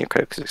does when you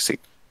critically succeed.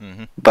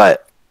 Mm-hmm.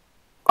 But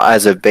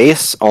as a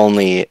base,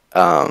 only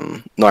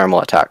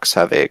normal attacks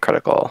have a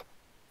critical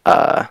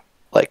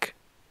like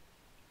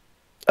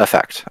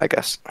effect, I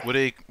guess. Would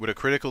a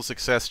critical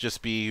success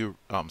just be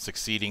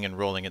succeeding and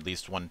rolling at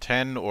least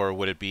 110, or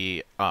would it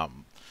be a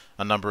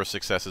number of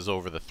successes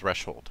over the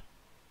threshold?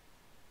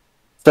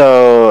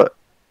 So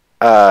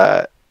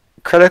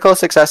critical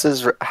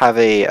successes have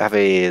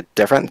a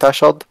different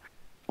threshold,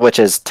 which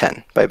is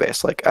 10 by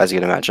base, like as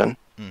you'd imagine.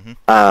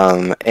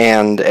 Mm-hmm.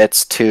 And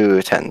it's 2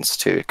 10s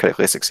to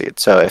critically succeed.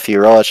 So if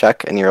you roll a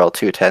check and you roll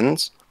 2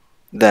 10s,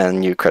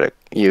 then you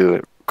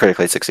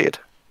critically succeed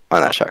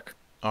on that check.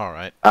 All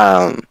right.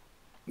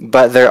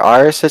 But there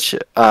are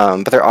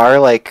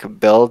like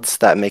builds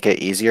that make it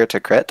easier to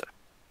crit.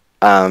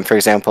 For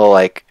example,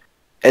 like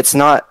it's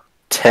not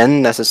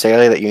 10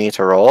 necessarily that you need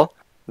to roll.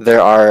 There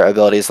are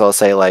abilities that'll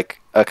say like,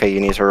 okay, you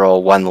need to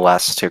roll 1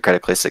 less to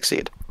critically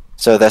succeed.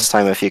 So this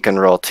time, if you can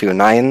roll 2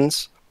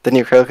 9s, then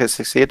you critically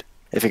succeed.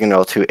 If you can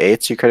roll 2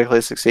 8s, you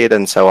critically succeed,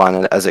 and so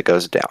on as it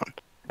goes down.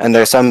 And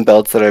there's some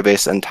builds that are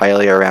based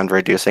entirely around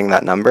reducing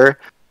that number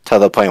to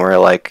the point where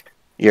like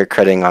you're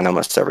critting on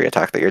almost every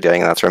attack that you're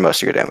doing, and that's where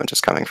most of your damage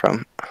is coming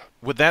from.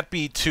 Would that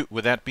be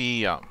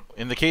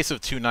in the case of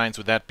 2 9s?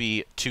 Would that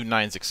be 2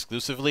 9s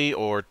exclusively,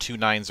 or 2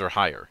 9s or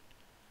higher?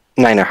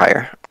 9 or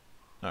higher.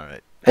 All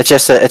right. It's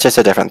just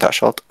a different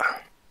threshold.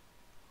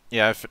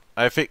 Yeah,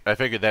 I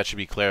figured that should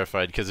be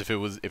clarified, because if it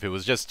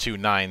was just 2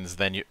 9s,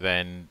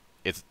 then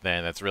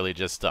that's really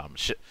just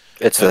shit.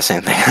 It's the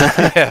same thing.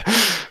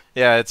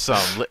 yeah,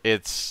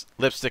 it's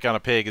lipstick on a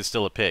pig is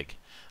still a pig.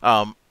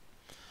 Now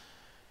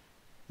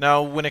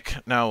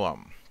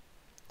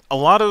a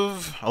lot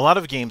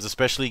of games,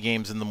 especially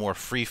games in the more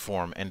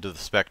freeform end of the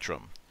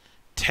spectrum,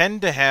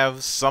 tend to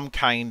have some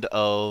kind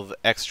of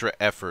extra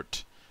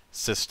effort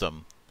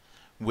system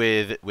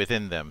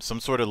within them, some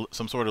sort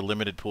of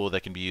limited pool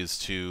that can be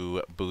used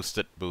to boost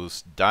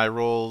die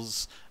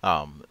rolls,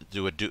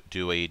 do a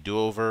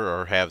do-over,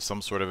 or have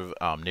some sort of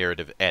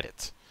narrative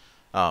edit.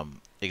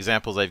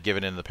 Examples I've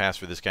given in the past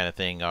for this kind of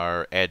thing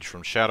are Edge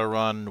from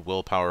Shadowrun,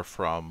 Willpower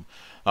from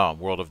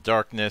World of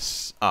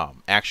Darkness,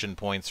 action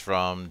points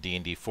from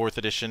D&D 4th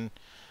edition,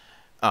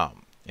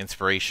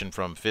 inspiration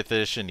from 5th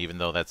edition, even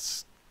though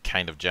that's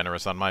kind of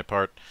generous on my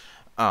part.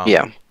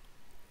 Yeah.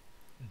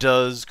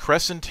 Does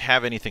Crescent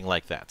have anything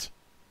like that?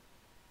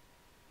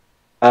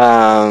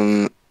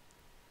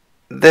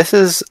 This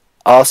is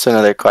also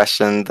another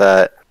question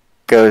that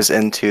goes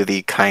into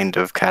the kind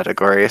of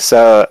category.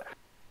 So,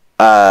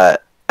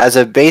 as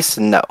a base,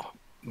 no.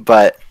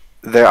 But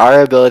there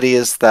are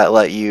abilities that will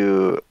let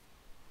you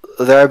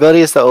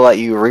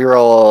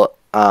reroll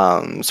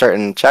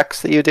certain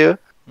checks that you do.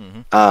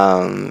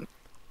 Mm-hmm.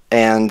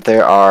 And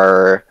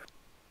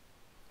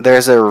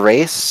there's a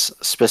race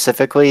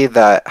specifically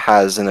that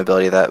has an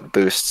ability that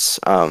boosts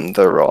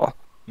the roll,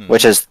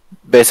 which is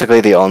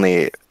basically the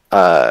only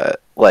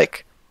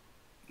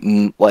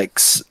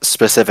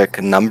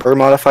specific number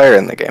modifier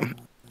in the game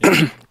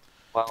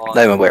Well,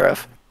 that I'm aware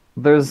of.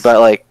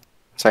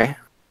 Sorry.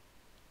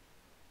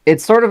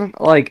 It's sort of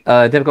like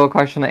a difficult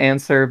question to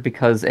answer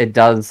because it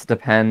does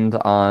depend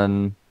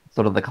on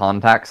sort of the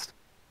context.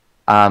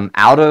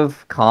 Out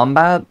of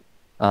combat,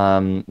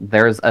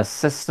 there's a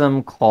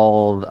system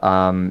called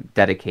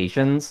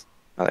dedications.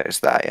 Oh, there's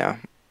that, yeah.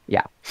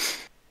 Yeah.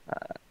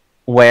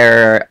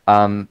 Where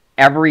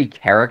every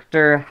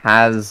character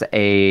has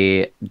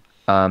a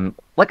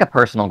like a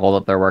personal goal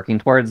that they're working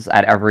towards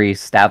at every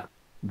step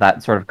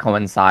that sort of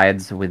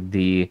coincides with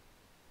the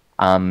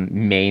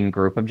main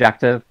group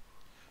objective.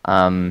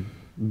 A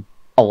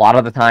lot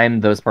of the time,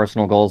 those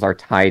personal goals are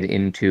tied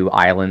into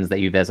islands that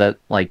you visit.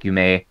 Like you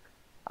may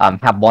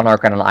have one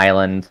arc on an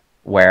island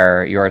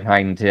where you're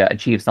trying to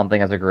achieve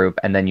something as a group,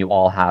 and then you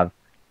all have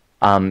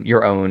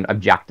your own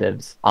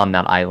objectives on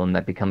that island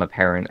that become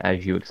apparent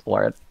as you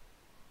explore it.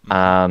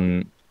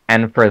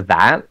 And for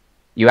that,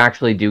 you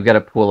actually do get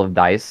a pool of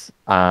dice,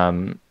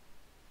 and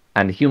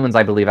humans,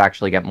 I believe,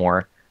 actually get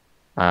more,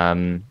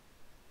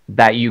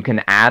 that you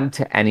can add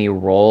to any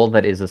roll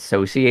that is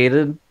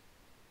associated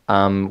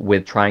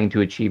with trying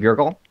to achieve your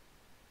goal.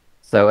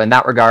 So in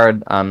that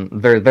regard,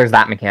 there's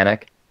that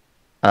mechanic.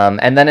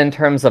 And then in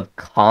terms of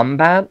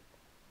combat,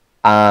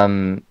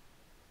 for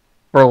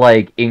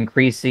like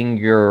increasing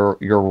your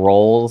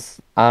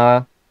rolls,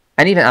 and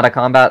even out of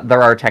combat,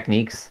 there are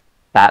techniques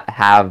that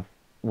have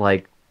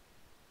like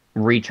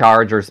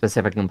recharge or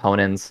specific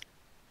components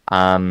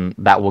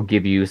that will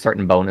give you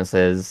certain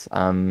bonuses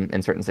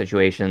in certain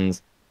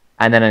situations.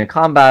 And then in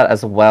combat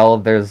as well,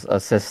 there's a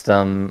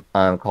system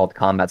called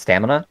combat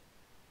stamina,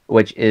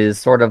 which is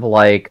sort of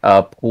like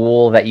a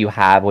pool that you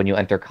have when you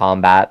enter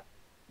combat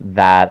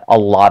that a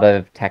lot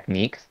of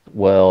techniques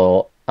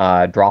will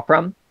draw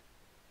from.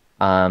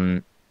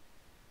 And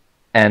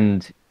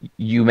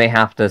you may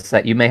have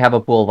to you may have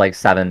a pool of like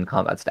 7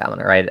 combat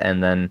stamina, right?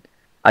 And then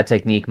a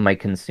technique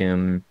might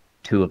consume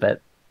 2 of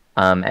it.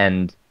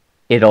 And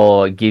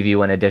it'll give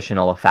you an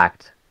additional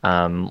effect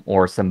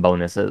or some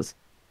bonuses.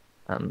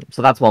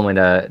 So that's one way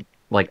to,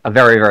 like, a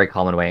very, very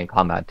common way in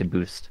combat to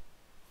boost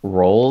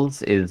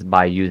rolls is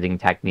by using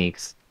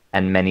techniques,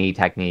 and many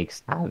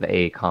techniques have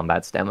a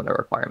combat stamina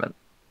requirement.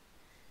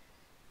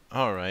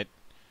 All right.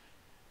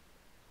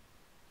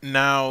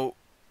 Now,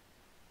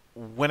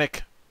 when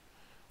it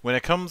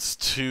comes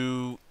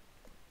to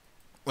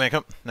when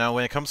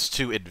it comes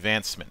to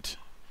advancement,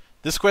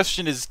 this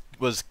question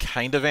was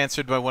kind of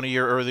answered by one of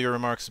your earlier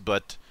remarks,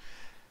 but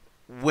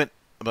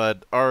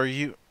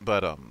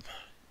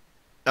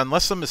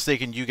unless I'm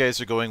mistaken, you guys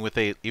are going with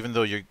even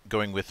though you're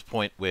going with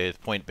point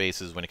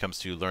bases when it comes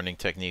to learning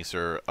techniques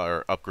or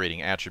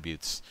upgrading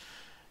attributes.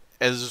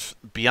 As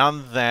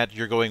beyond that,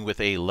 you're going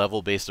with a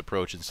level-based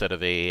approach instead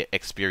of a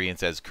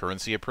experience as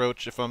currency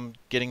approach, if I'm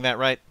getting that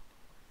right?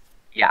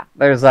 Yeah,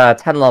 there's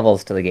 10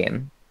 levels to the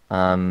game.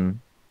 And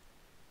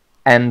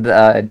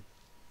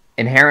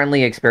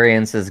inherently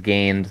experience is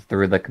gained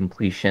through the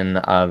completion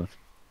of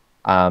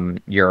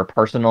your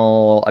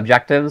personal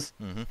objectives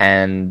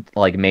and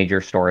like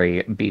major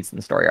story beats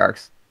and story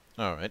arcs.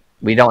 All right.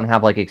 We don't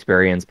have like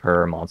experience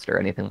per monster or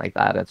anything like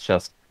that. It's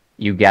just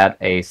you get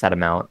a set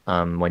amount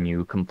when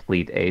you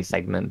complete a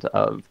segment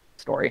of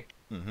story.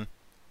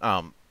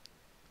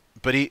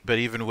 But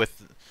even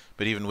with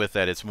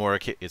that, it's more a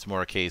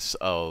case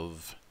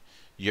of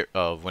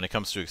when it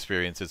comes to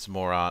experience, it's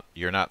more on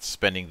you're not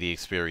spending the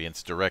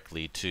experience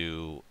directly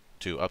to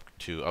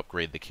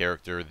upgrade the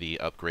character. The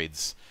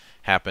upgrades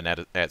happen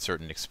at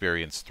certain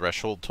experience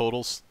threshold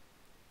totals.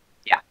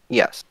 Yeah.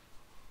 Yes.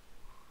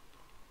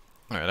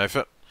 All right.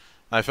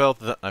 I felt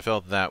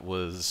that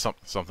was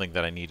something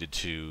that I needed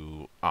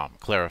to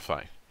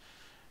clarify.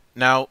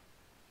 Now,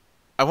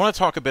 I want to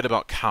talk a bit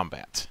about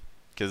combat,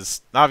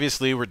 because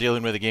obviously we're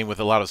dealing with a game with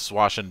a lot of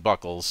swash and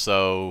buckles.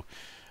 So,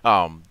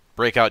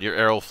 break out your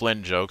Errol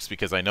Flynn jokes,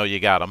 because I know you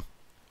got them,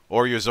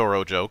 or your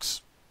Zorro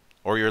jokes,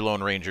 or your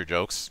Lone Ranger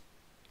jokes,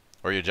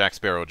 or your Jack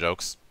Sparrow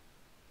jokes.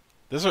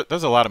 There's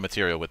a lot of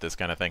material with this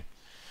kind of thing.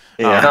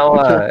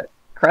 Yeah.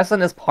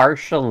 Crescent is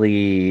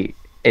partially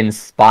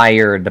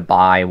inspired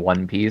by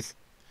One Piece.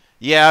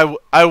 Yeah,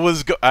 I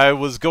was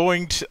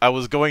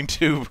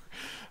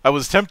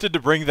tempted to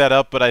bring that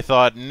up, but I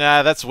thought,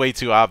 nah, that's way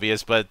too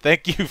obvious. But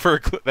thank you for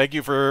clearing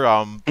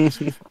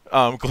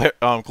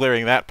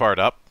that part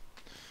up.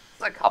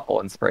 There's a couple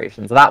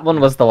inspirations. That one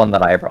was the one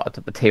that I brought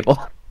to the table.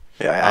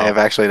 Yeah, I have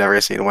actually never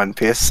seen One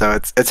Piece, so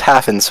it's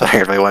half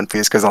inspired by One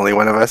Piece because only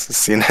one of us has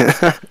seen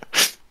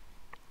it.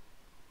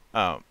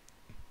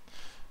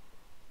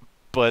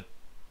 But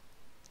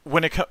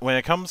when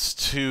it comes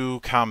to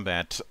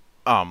combat,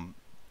 I'm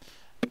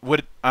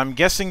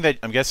guessing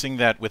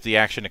that with the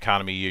action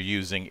economy you're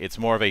using, it's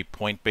more of a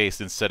point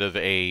based instead of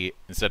a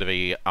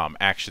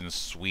action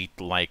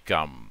suite like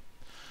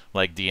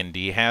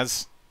D&D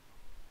has.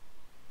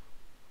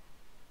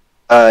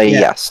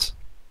 Yes.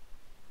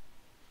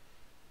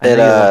 I know you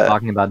love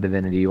talking about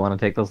Divinity. You want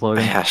to take this,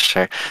 Logan? Yeah,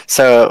 sure.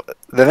 So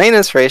the main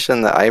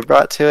inspiration that I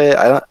brought to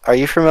it, are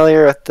you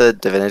familiar with the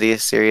Divinity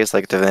series,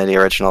 like Divinity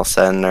Original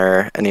Sin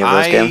or any of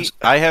those games?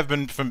 I have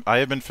been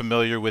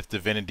familiar with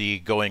Divinity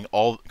going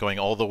all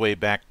the way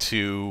back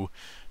to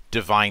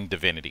Divine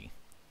Divinity.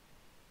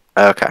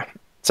 Okay,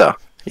 so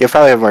you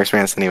probably have more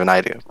experience than even I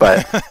do,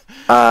 but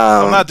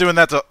I'm not doing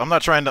that. I'm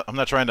not trying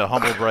to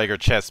humble brag or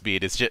chest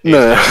beat.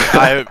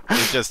 I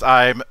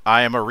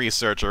am a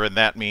researcher, and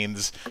that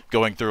means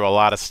going through a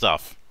lot of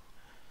stuff.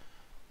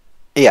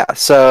 Yeah.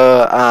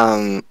 So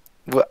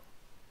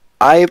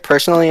I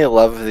personally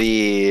love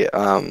the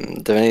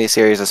Divinity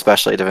series,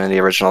 especially Divinity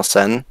Original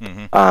Sin.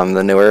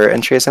 The newer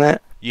entries in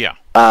it. Yeah.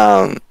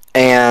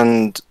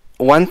 And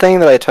one thing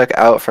that I took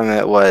out from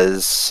it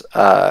was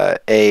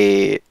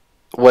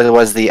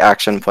was the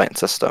action point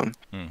system.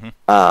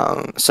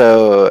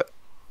 So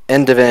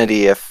in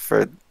Divinity, if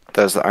for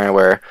those that aren't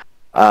aware,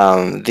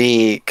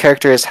 the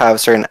characters have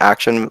certain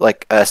action,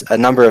 like a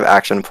number of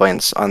action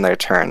points on their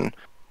turn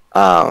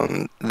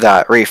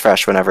that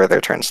refresh whenever their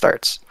turn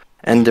starts.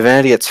 In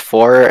Divinity, it's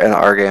 4, and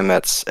our game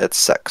it's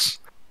 6.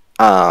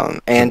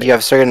 And you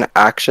have certain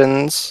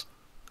actions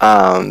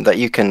that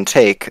you can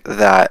take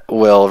that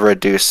will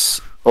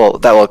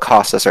that will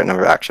cost a certain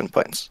number of action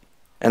points.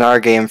 In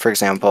our game, for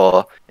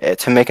example,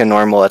 to make a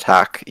normal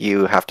attack,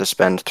 you have to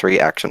spend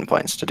 3 action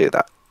points to do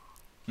that.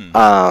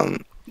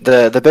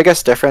 the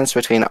biggest difference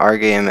between our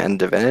game and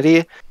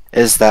Divinity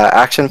is that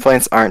action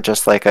points aren't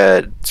just like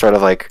a sort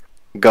of like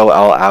go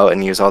all out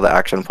and use all the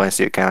action points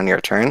you can on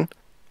your turn.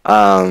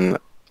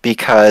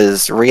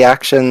 Because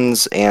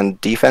reactions and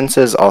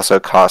defenses also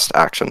cost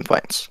action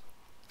points.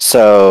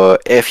 So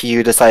if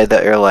you decide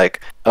that you're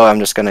like, oh, I'm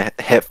just gonna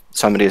hit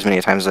somebody as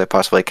many times as I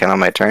possibly can on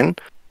my turn,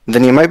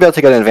 then you might be able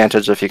to get an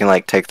advantage if you can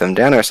like take them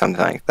down or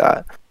something like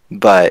that.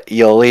 But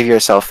you'll leave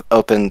yourself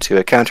open to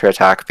a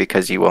counterattack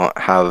because you won't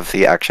have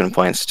the action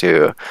points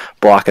to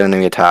block an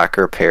enemy attack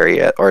or parry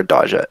it or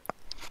dodge it.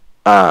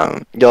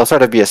 You'll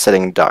sort of be a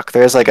sitting duck.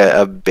 There's like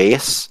a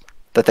base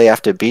that they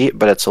have to beat,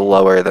 but it's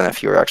lower than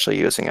if you were actually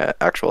using an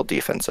actual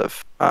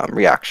defensive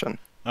reaction.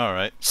 All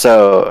right.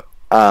 So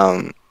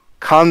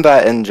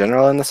combat in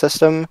general in the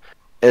system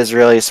is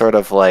really sort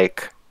of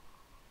like,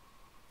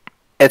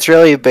 it's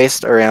really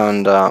based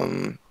around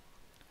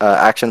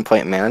action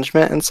point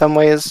management in some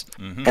ways,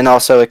 and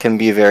also it can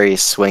be very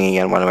swingy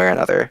in one way or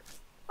another.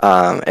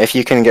 If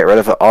you can get rid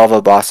of all of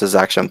a boss's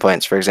action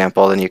points, for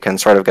example, then you can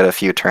sort of get a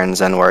few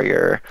turns in where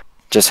you're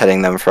just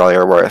hitting them for all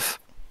you're worth,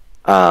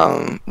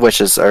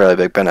 which is a really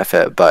big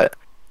benefit. But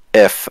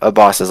if a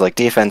boss is like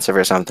defensive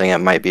or something, it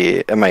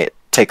might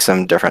take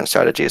some different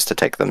strategies to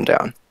take them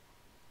down.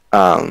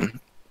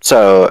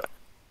 So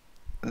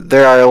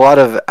there are a lot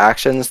of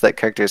actions that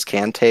characters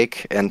can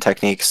take, and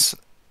techniques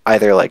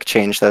either like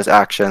change those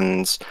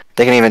actions.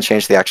 They can even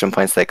change the action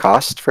points they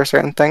cost for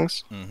certain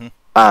things.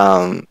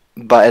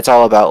 But it's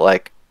all about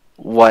like,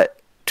 what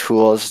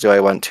tools do I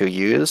want to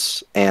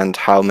use, and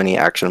how many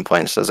action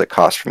points does it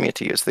cost for me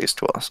to use these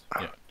tools?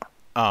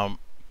 Yeah.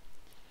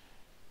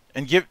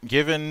 And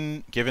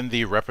given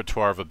the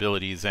repertoire of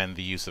abilities and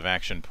the use of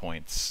action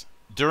points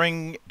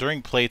during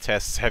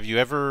playtests, have you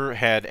ever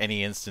had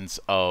any instance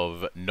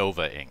of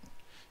Nova-ing,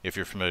 if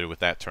you're familiar with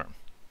that term?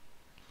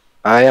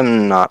 I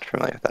am not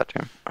familiar with that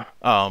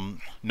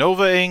term.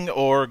 Nova-ing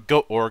or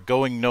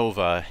going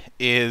Nova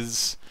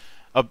is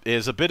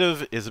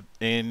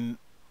in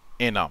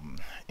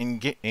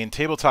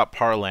tabletop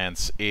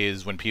parlance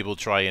is when people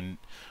try and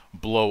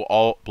blow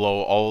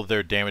all of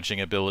their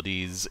damaging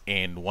abilities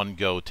in one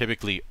go,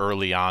 typically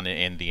early on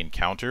in the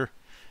encounter,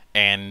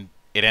 and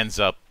it ends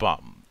up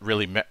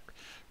really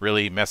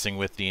messing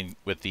with the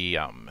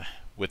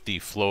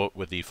flow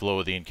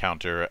of the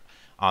encounter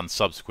on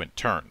subsequent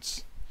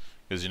turns.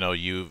 Because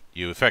you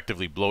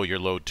effectively blow your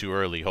load too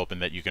early, hoping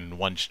that you can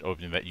one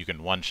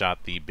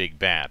shot the big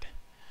bad.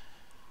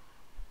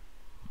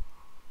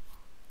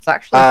 It's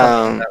actually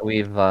something that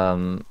we've.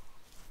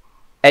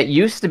 It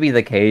used to be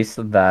the case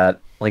that,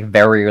 like,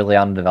 very early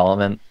on in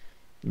development,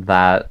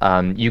 that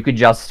you could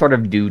just sort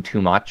of do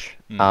too much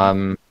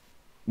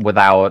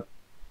without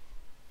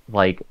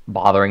like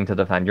bothering to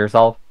defend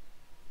yourself.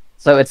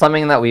 So it's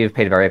something that we've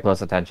paid very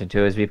close attention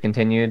to as we've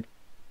continued.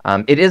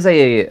 It is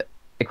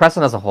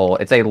Crescent as a whole,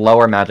 it's a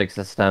lower magic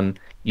system.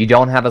 You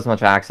don't have as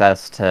much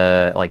access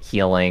to like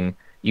healing.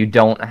 You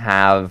don't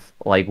have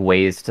like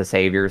ways to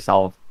save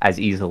yourself as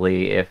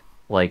easily if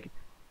like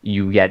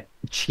you get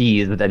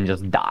cheesed and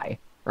just die,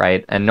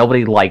 right? And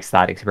nobody likes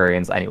that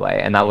experience anyway.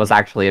 And that was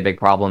actually a big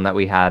problem that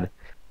we had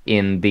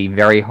in the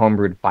very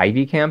homebrewed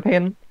 5e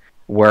campaign,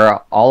 where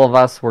all of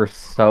us were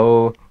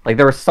so like,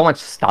 there was so much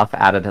stuff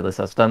added to the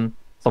system,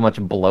 so much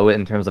bloat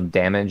in terms of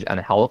damage and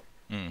health,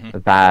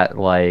 that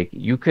like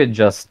you could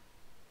just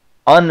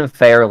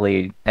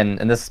unfairly, and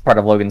this is part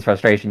of Logan's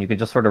frustration, you could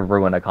just sort of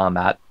ruin a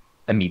combat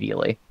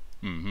immediately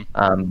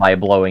by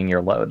blowing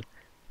your load.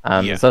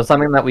 So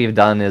something that we've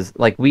done is,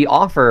 like, we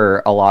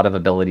offer a lot of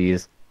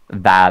abilities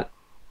that,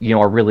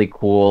 are really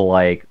cool,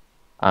 like,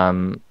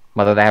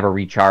 whether they have a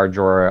recharge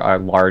or a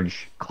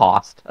large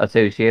cost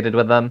associated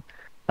with them,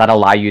 that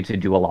allow you to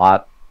do a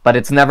lot, but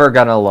it's never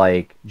gonna,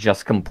 like,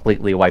 just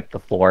completely wipe the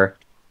floor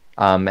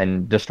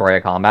and destroy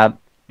a combat.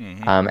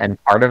 And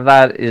part of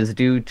that is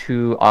due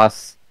to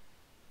us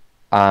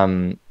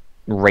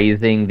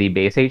raising the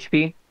base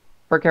HP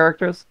for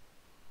characters.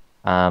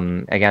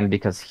 Again,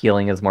 because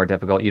healing is more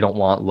difficult. You don't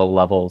want low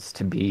levels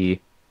to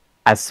be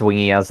as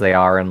swingy as they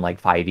are in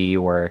like 5e,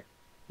 where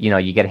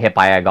you get hit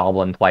by a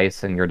goblin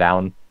twice and you're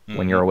down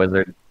when you're a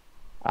wizard.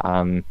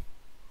 That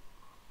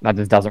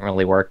just doesn't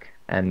really work,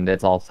 and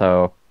it's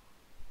also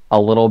a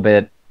little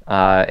bit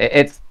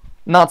it's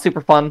not super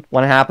fun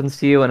when it happens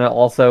to you, and it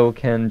also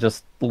can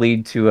just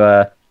lead to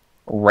a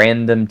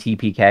random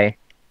TPK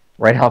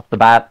right off the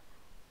bat.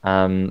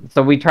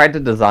 So we tried to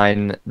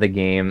design the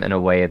game in a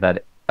way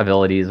that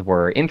abilities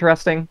were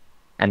interesting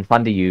and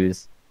fun to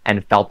use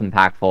and felt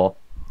impactful,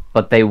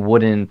 but they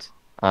wouldn't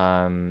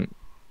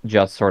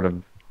just sort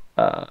of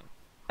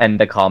end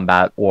the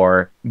combat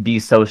or be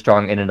so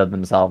strong in and of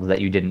themselves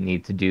that you didn't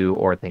need to do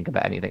or think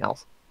about anything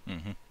else.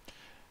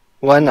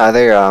 One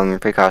other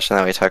precaution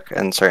that we took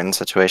in certain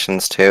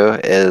situations too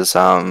is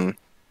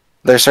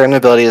there's certain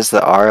abilities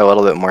that are a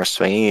little bit more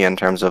swingy in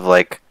terms of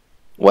like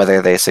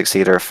whether they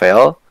succeed or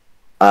fail.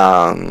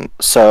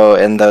 So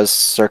in those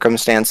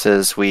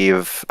circumstances,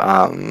 we've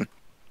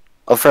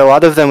for a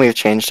lot of them we've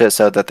changed it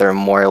so that they're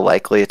more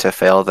likely to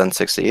fail than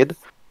succeed.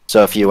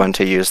 So if you want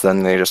to use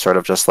them, they just sort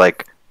of just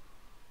like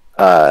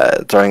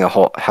throwing a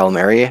whole Hail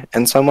Mary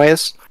in some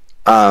ways.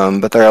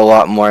 But they're a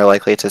lot more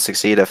likely to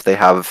succeed if they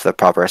have the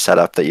proper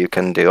setup that you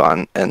can do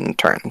in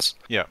turns.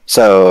 Yeah.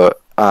 So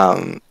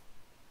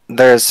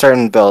there's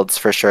certain builds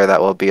for sure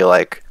that will be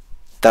like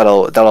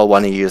that'll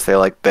want to use their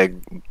like big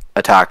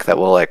attack that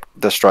will like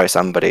destroy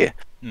somebody,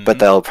 but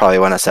they'll probably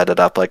want to set it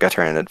up like a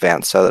turn in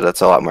advance so that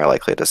it's a lot more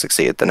likely to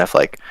succeed than if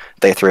like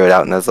they threw it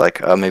out and there's like,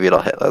 oh, maybe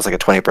it'll hit. There's like a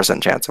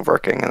 20% chance of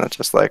working, and it's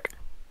just like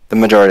the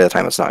majority of the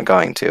time it's not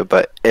going to.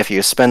 But if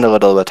you spend a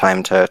little bit of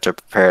time to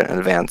prepare it in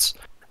advance,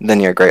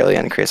 then you're greatly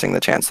increasing the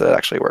chance that it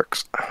actually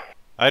works.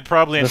 I'd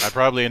probably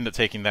end up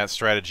taking that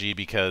strategy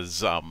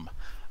because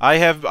I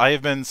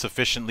have been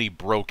sufficiently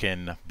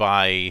broken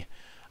by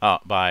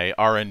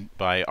RNGesus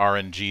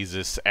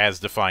as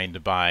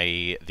defined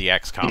by the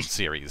XCOM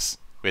series.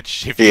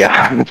 Which if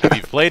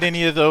you've played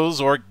any of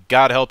those, or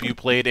God help you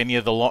played any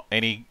of the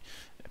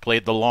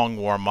played the Long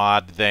War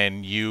mod,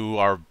 then you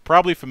are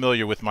probably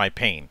familiar with my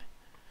pain.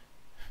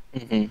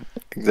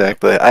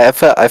 Exactly. I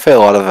play a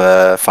lot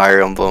of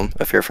Fire Emblem,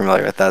 if you're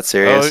familiar with that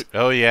series.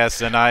 Oh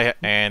yes, and I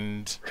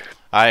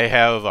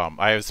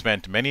have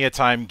spent many a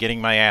time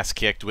getting my ass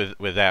kicked with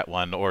that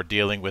one, or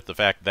dealing with the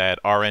fact that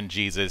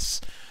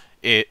RNGesus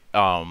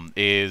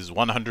is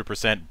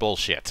 100%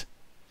 bullshit.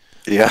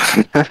 Yeah.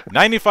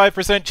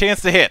 95%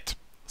 chance to hit,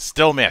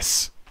 still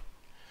miss.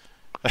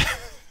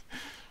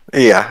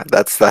 Yeah,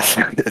 that's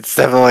it's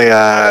definitely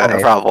a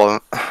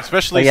problem.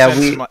 Especially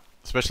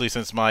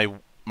since my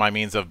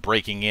means of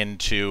breaking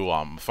into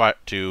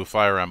to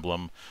Fire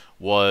Emblem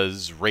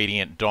was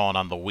Radiant Dawn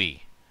on the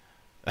Wii.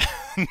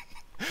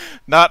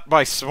 Not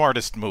my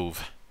smartest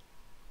move.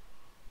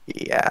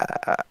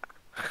 Yeah.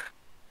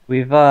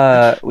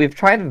 We've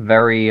tried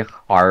very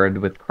hard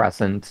with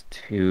Crescent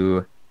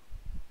to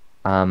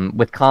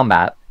with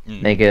combat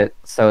make it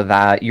so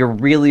that you're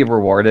really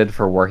rewarded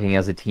for working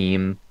as a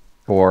team,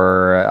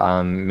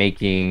 for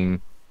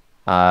making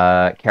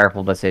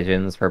careful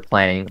decisions, for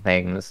planning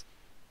things.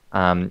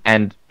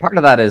 And part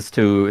of that is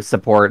to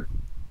support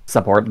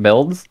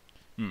builds.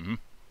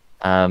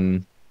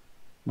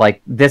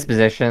 Like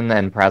disposition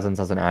and presence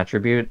as an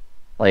attribute.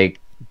 Like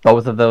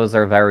both of those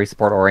are very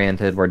support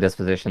oriented, where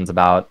disposition's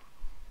about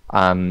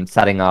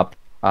setting up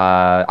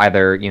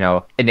either,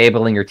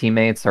 enabling your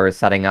teammates or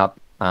setting up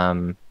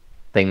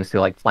things to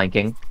like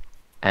flanking,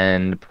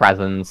 and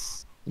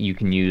presence you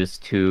can use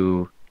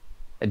to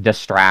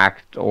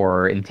distract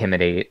or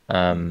intimidate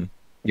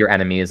your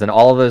enemies, and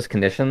all of those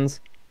conditions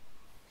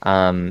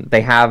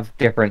they have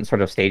different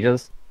sort of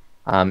stages,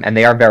 and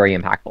they are very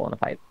impactful in a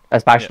fight,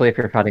 especially if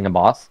you're fighting a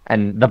boss.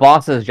 And the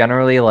boss is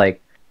generally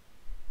like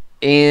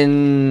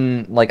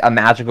in like a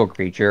magical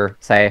creature,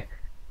 say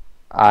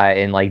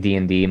in like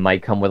D&D,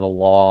 might come with a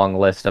long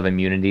list of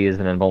immunities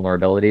and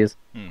invulnerabilities.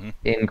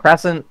 In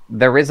Crescent,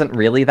 there isn't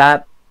really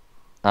that.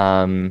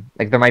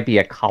 Like there might be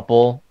a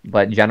couple,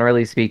 but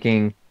generally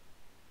speaking,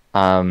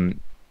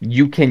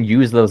 you can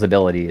use those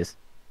abilities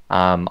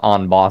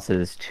on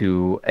bosses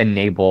to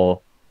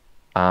enable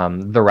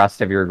the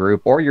rest of your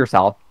group or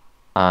yourself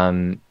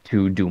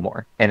to do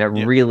more, and it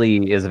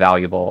really is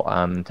valuable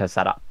to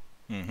set up.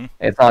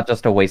 It's not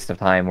just a waste of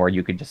time where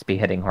you could just be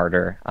hitting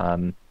harder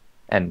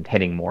and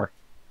hitting more.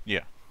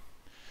 Yeah.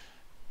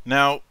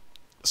 Now,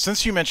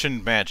 since you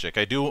mentioned magic,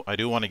 I do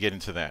want to get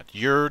into that.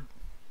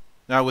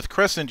 Now with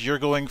Crescent, you're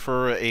going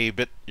for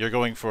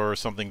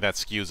something that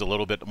skews a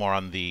little bit more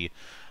on the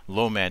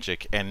low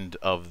magic end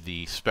of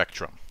the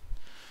spectrum.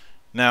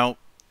 Now,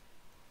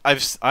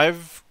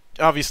 I've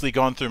obviously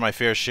gone through my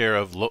fair share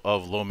of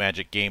low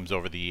magic games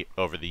over the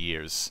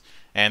years,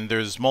 and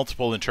there's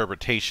multiple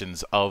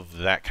interpretations of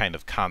that kind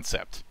of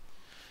concept.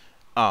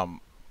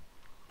 What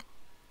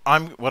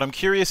I'm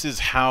curious is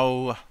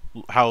how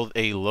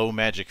a low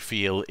magic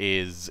feel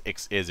is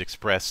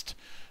expressed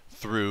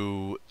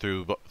through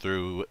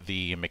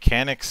the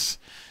mechanics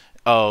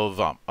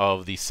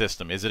of the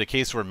system. Is it a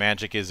case where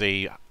magic is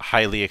a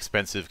highly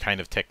expensive kind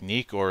of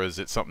technique, or is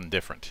it something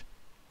different?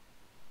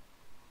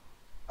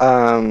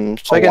 So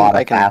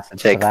I can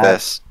take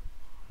this.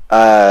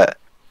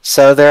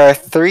 So there are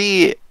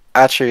 3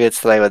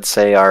 attributes that I would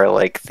say are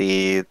like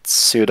the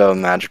pseudo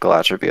magical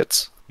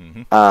attributes.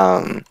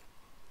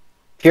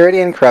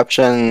 Purity and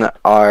Corruption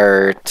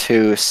are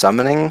 2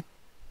 summoning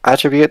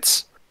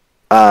attributes,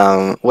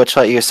 which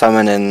let you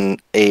summon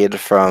an aid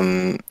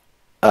from,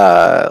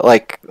 there's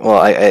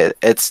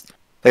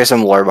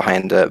some lore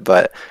behind it,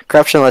 but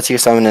Corruption lets you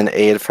summon an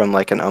aid from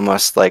like an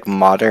almost like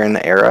modern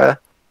era,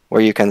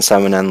 where you can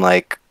summon in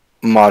like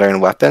modern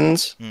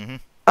weapons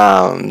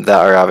that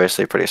are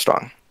obviously pretty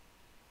strong.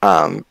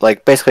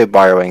 Like basically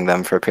borrowing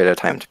them for a period of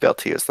time to be able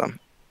to use them.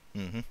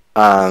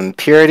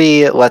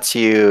 Purity lets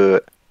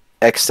you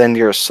extend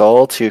your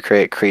soul to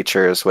create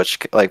creatures, which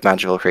like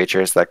magical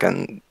creatures that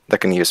can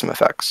use some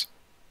effects.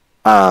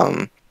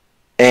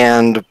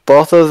 And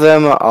both of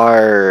them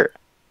are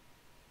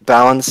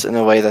balanced in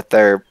a way that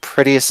they're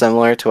pretty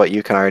similar to what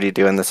you can already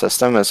do in the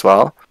system as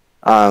well.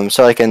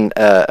 So like an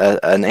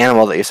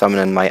animal that you summon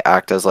in might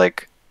act as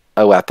like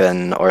a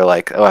weapon or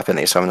like a weapon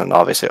that you summon and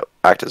obviously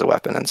act as a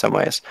weapon in some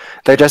ways.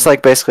 They're just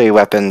like basically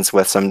weapons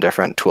with some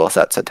different tool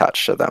sets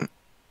attached to them.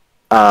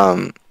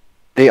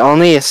 The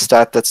only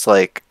stat that's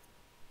like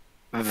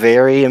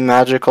very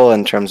magical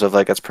in terms of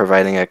like it's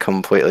providing a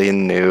completely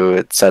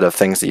new set of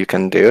things that you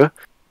can do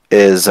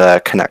is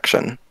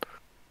connection.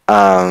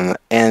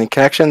 And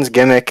connection's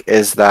gimmick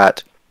is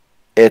that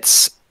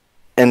it's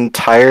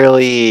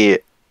entirely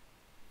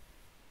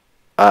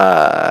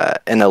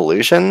an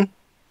illusion.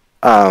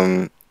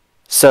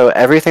 So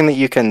everything that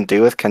you can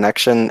do with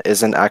connection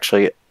isn't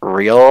actually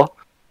real.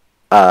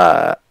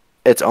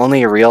 It's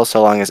only real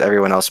so long as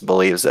everyone else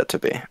believes it to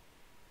be.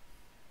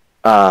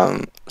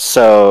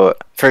 So,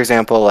 for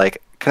example,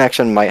 like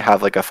connection might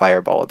have like a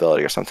fireball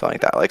ability or something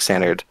like that, like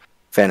standard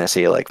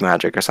fantasy, like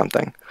magic or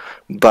something.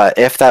 But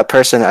if that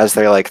person, as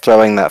they're like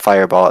throwing that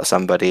fireball at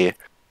somebody,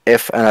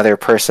 if another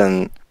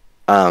person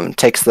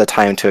takes the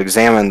time to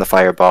examine the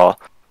fireball,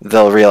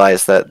 they'll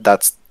realize that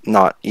that's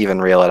not even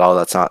real at all.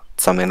 That's not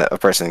something that a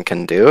person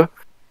can do.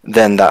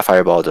 Then that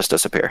fireball will just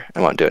disappear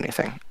and won't do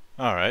anything.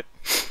 All right.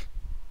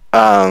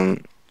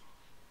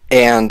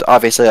 And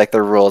obviously, like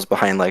the rules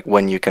behind like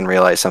when you can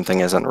realize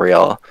something isn't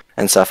real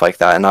and stuff like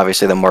that. And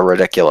obviously, the more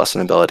ridiculous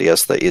an ability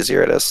is, the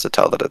easier it is to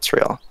tell that it's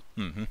real.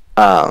 Mm-hmm.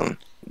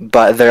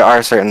 But there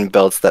are certain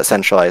builds that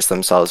centralize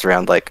themselves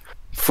around like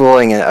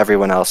fooling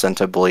everyone else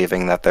into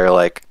believing that they're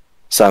like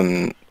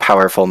some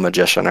powerful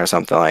magician or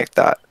something like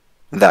that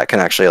that can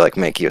actually like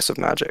make use of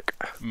magic.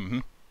 Mm-hmm.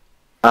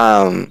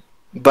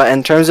 But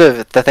in terms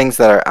of the things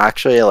that are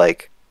actually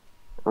like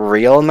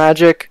real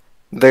magic,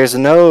 there's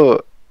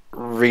no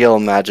real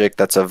magic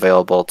that's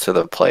available to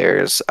the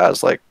players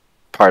as like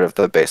part of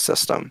the base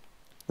system.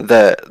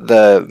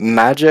 The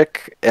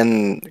magic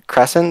in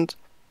Crescent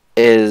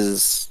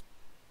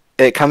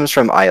it comes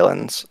from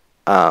islands,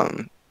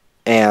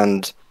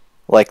 and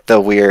like the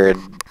weird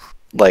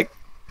like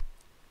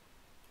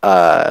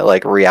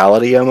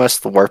reality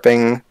almost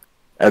warping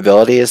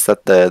abilities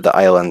that the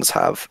islands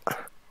have.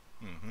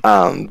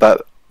 Mm-hmm.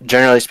 But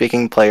generally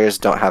speaking, players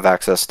don't have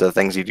access to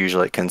things you'd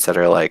usually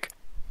consider like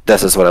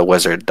this is what a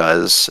wizard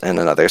does in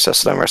another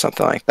system or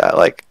something like that.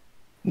 Like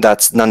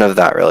none of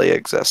that really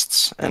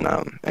exists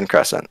in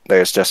Crescent.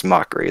 There's just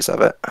mockeries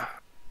of it.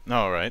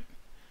 All right.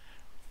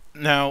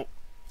 Now,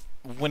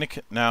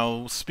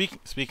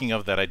 speaking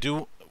of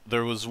that,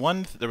 there was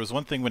one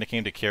thing when it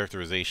came to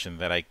characterization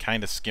that I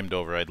kind of skimmed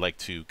over. I'd like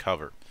to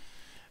cover,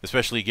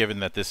 especially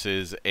given that this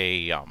is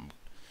a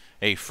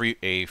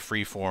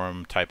free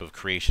form type of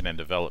creation and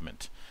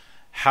development.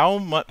 How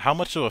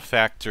much of a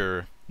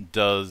factor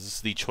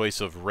does the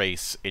choice of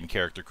race in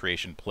character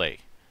creation play?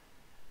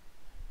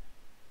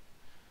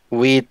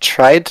 We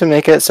tried to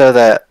make it so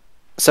that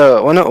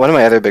one of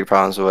my other big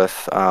problems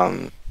with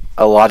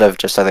a lot of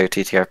just other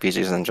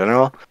TTRPGs in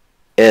general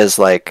is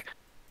like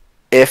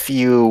if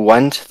you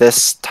want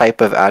this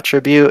type of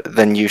attribute,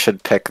 then you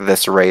should pick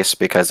this race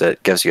because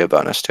it gives you a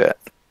bonus to it,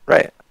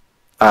 right?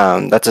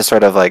 That's a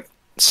sort of like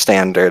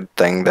standard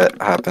thing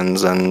that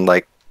happens in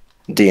like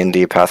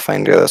D&D,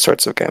 Pathfinder, those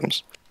sorts of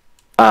games.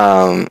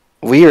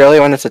 We really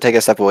wanted to take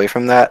a step away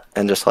from that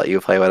and just let you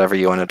play whatever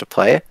you wanted to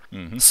play.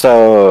 Mm-hmm.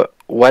 So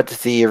what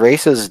the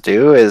races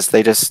do is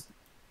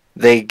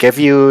they give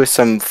you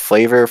some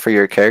flavor for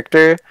your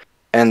character,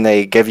 and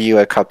they give you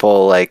a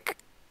couple like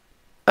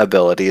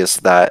abilities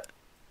that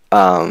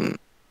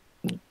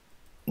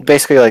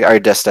basically like are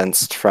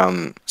distanced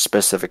from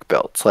specific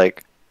builds.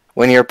 Like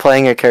when you're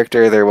playing a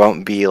character, there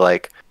won't be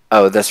like,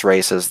 oh, this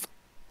race is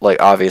like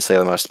obviously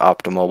the most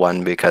optimal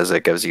one because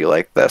it gives you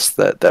like this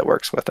that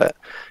works with it.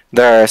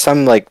 There are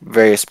some like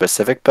very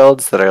specific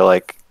builds that are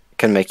like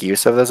can make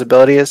use of those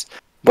abilities,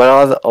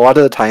 but a lot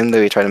of the time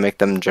we try to make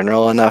them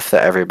general enough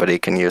that everybody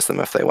can use them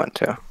if they want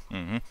to.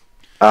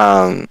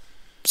 Mm-hmm.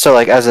 So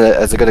like as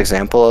a good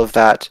example of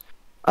that,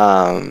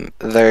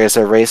 there is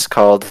a race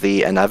called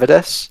the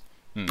Inevitus,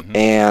 Mm-hmm.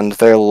 and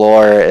their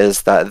lore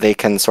is that they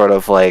can sort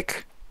of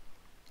like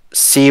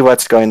see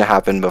what's going to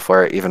happen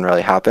before it even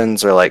really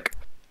happens, or like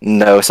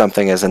know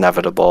something is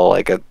inevitable.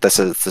 Like this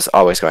is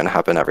always going to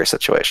happen in every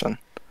situation.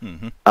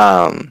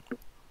 Mm-hmm.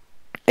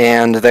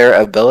 And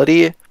their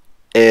ability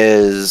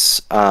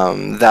is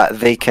that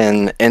they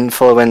can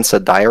influence a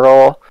die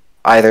roll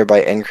either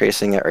by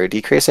increasing it or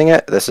decreasing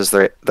it. This is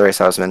the race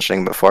I was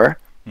mentioning before.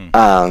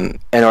 Mm-hmm.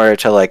 In order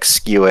to like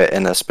skew it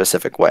in a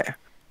specific way.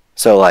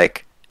 So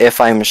like if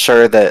I'm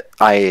sure that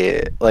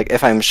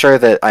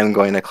I'm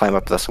going to climb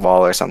up this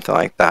wall or something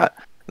like that,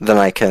 then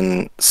I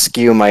can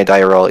skew my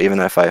die roll even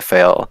if I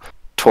fail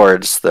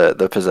towards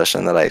the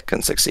position that I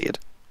can succeed.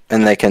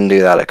 And they can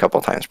do that a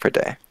couple times per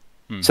day.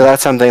 Mm-hmm. So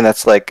that's something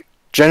that's like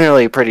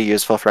generally pretty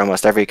useful for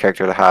almost every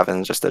character to have,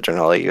 and just a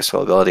generally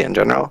useful ability in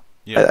general.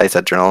 Yeah. I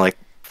said general like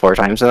 4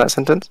 times in that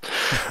sentence.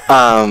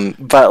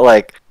 But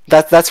like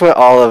that's what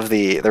all of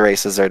the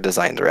races are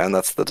designed around.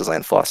 That's the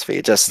design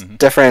philosophy. Just Mm-hmm.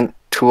 different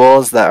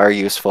tools that are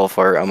useful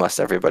for almost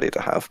everybody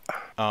to have.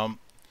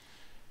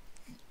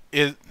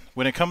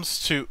 When it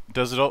comes to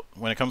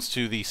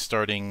the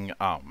starting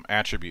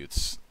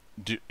attributes,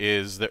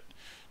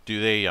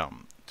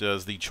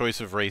 does the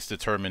choice of race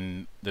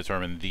determine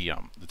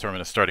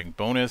a starting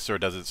bonus, or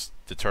does it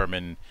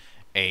determine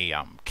a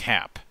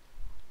cap?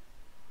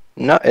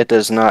 No, it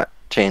does not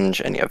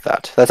change any of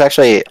that. That's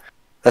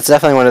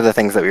definitely one of the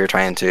things that we were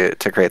trying to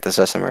create the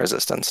system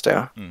resistance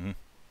to. Mm-hmm.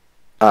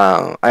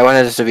 I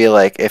wanted it to be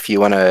like, if you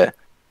want to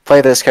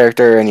play this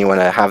character and you want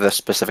to have this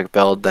specific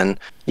build, then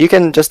you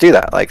can just do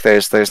that. Like,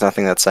 there's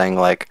nothing that's saying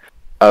like,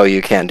 oh,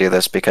 you can't do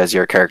this because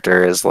your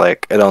character is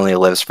like, it only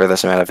lives for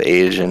this amount of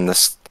age and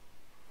this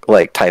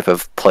like type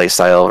of play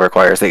style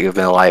requires that you've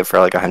been alive for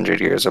like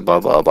 100 years or blah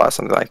blah blah,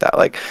 something like that.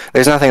 Like,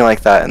 there's nothing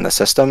like that in the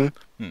system.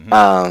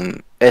 Mm-hmm.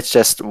 It's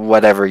just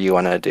whatever you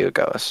want to do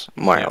goes,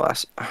 more or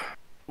less.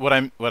 What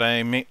I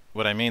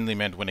mainly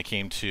meant when it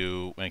came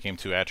to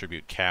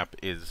attribute cap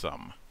is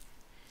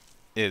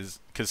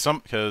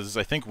because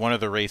I think one of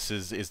the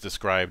races is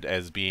described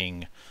as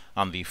being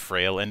on the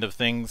frail end of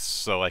things,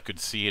 so I could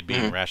see it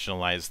being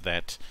rationalized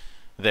that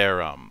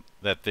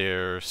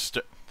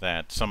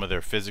that some of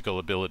their physical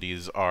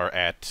abilities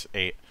can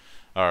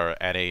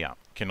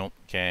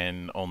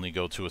only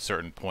go to a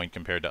certain point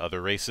compared to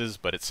other races,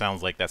 but it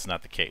sounds like that's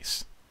not the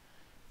case.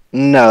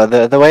 No,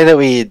 the way that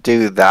we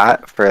do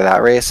that for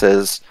that race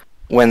is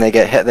when they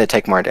get hit, they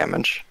take more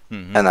damage,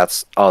 and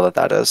that's all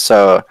that is.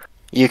 So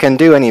you can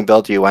do any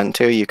build you want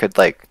to. You could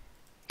like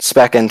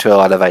spec into a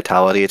lot of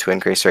vitality to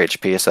increase your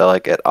HP, so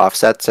like it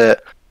offsets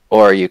it,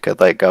 or you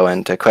could like go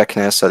into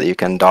quickness so that you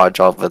can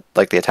dodge all the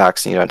the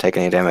attacks and you don't take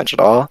any damage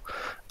at all.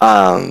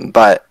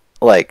 But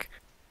like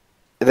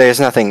there's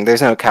no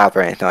cap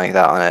or anything like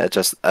that on it. It's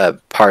just a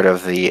part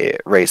of the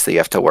race that you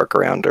have to work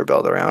around or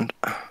build around.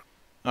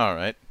 All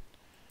right.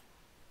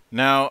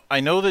 Now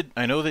I know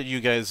that you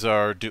guys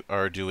are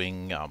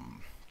doing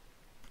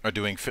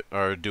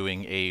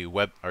a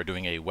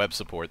web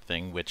support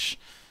thing, which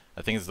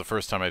I think is the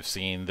first time I've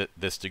seen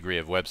this degree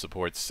of web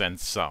support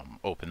since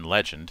Open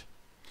Legend.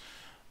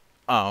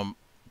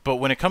 But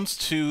when it comes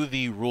to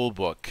the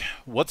rulebook,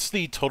 what's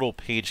the total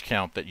page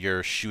count that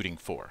you're shooting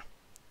for?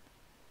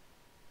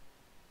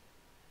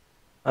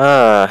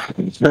 Do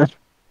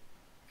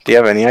you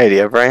have any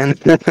idea, Brian?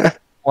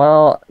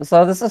 Well,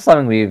 so this is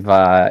something we've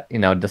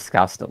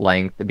discussed at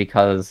length,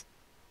 because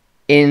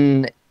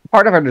in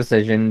part of our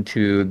decision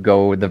to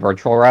go the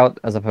virtual route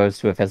as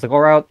opposed to a physical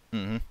route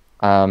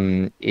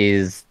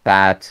is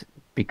that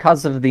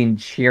because of the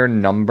sheer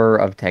number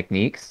of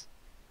techniques,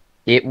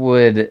 it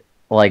would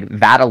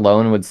that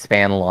alone would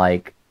span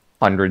like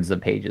hundreds of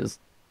pages.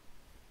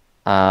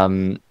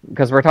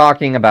 Because we're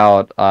talking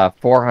about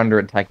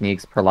 400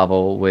 techniques per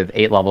level with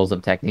 8 levels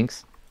of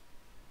techniques.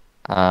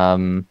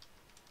 So,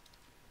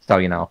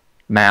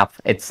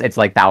 math, it's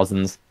like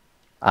thousands.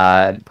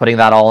 Putting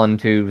that all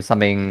into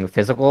something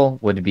physical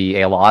would be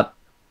a lot.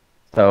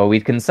 So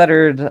we've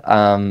considered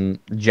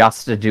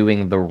just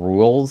doing the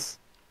rules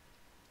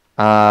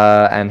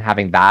and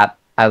having that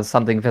as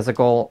something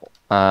physical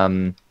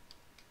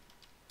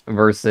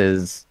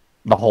versus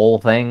the whole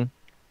thing.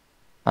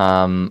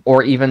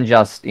 Or even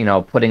just,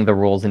 putting the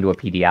rules into a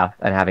PDF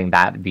and having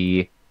that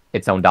be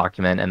its own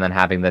document, and then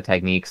having the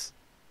techniques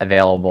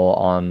available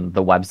on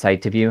the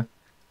website to view.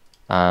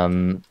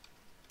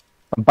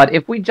 But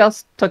if we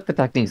just took the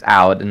techniques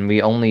out and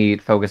we only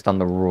focused on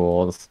the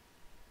rules,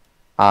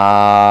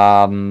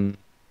 I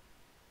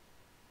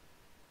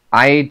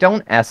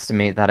don't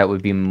estimate that it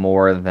would be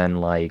more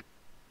than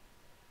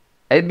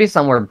it'd be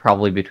somewhere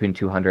probably between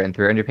 200 and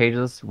 300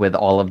 pages with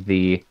all of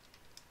the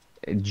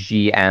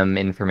GM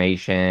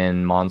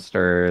information,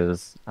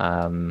 monsters,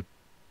 like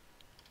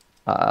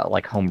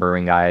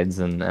homebrewing guides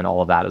and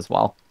all of that as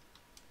well.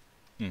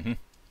 Mm-hmm.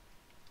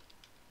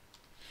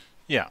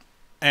 Yeah.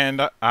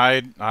 And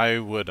I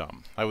would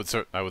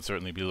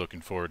certainly be looking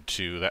forward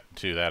to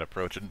that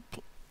approach, and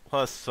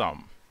plus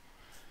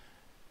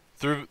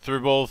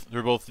through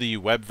both the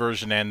web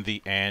version and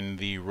the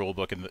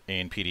rulebook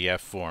in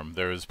PDF form,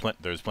 there's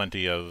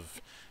plenty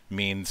of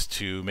means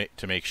to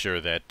make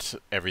sure that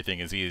everything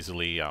is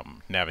easily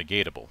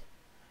navigatable.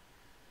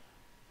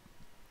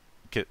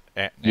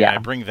 And I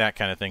bring that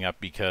kind of thing up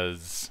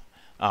because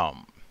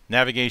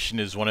navigation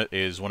is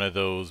one of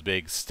those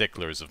big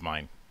sticklers of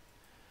mine.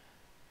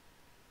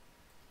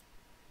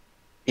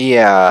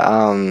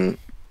 Yeah,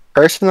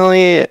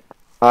 personally,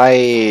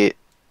 I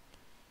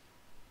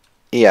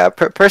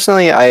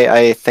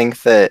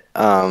think that,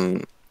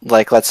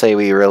 let's say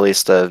we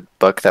released a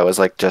book that was,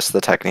 just the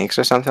techniques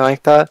or something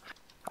like that.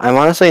 I'm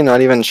honestly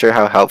not even sure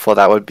how helpful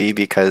that would be,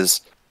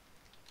 because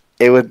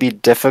it would be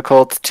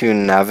difficult to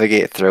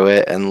navigate through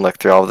it and look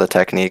through all of the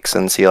techniques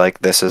and see,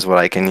 this is what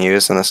I can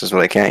use and this is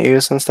what I can't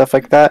use and stuff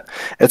like that.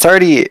 It's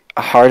already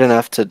hard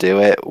enough to do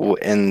it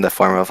in the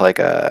form of,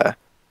 a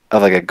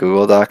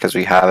Google Doc, as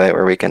we have it,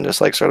 where we can just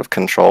sort of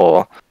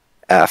control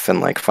F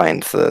and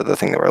find the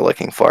thing that we're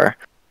looking for.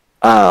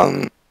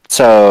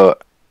 So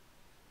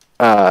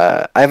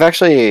I've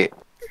actually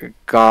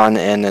gone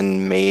in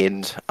and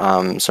made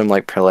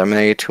some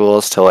preliminary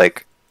tools to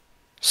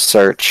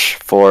search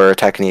for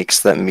techniques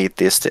that meet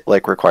these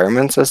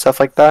requirements and stuff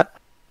like that.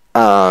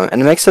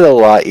 And it makes it a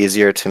lot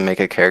easier to make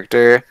a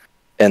character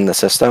in the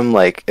system.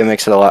 Like, it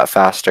makes it a lot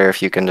faster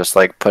if you can just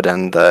like put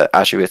in the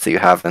attributes that you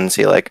have and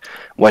see like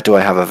what do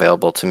I have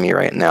available to me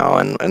right now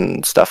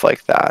and stuff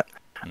like that.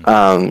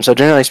 So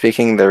generally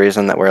speaking, the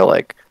reason that we're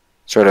like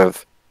sort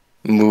of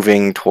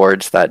moving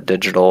towards that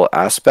digital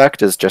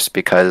aspect is just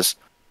because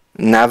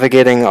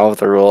navigating all of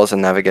the rules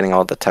and navigating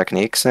all the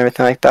techniques and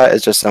everything like that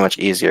is just so much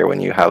easier when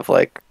you have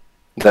like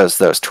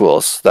those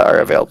tools that are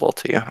available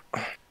to you.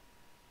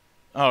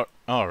 Oh,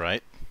 all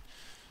right.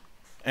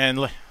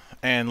 And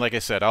like I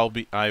said,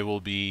 I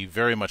will be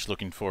very much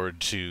looking forward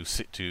to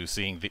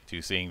seeing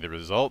the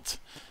results,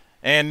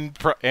 and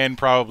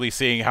probably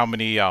seeing how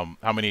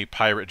many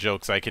pirate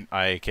jokes I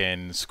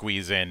can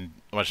squeeze in,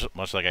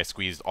 much like I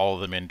squeezed all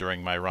of them in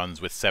during my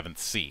runs with 7th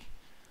Sea.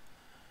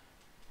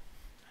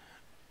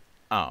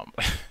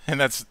 And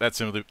that's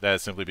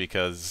simply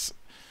because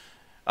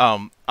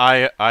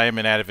I am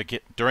an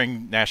advocate.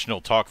 During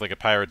National Talk Like a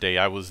Pirate Day,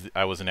 I was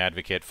an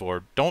advocate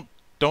for don't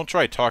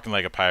try talking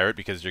like a pirate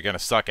because you're gonna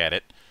suck at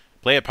it.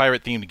 Play a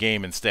pirate themed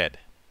game instead.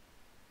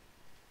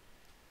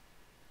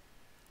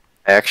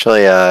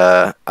 Actually,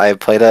 I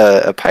played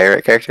a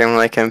pirate character in one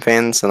of my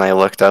campaigns, and I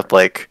looked up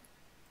like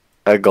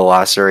a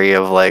glossary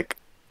of like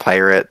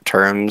pirate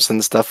terms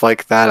and stuff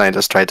like that. And I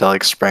just tried to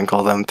like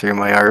sprinkle them through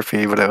my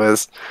RP, but it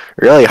was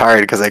really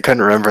hard because I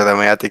couldn't remember them.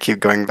 I had to keep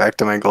going back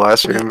to my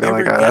glossary and be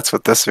like, "Oh, that's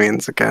what this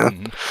means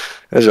again."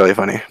 It was really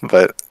funny,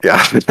 but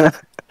yeah.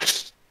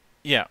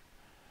 Yeah.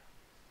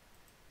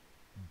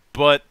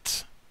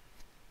 But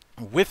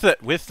with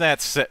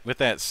that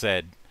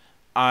said,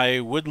 I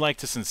would like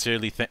to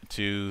sincerely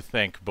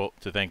thank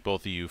both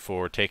of you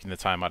for taking the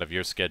time out of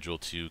your schedule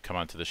to come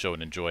onto the show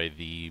and enjoy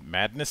the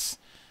madness.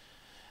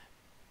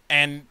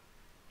 And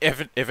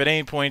if at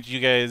any point you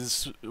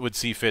guys would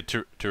see fit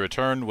to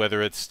return,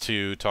 whether it's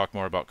to talk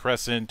more about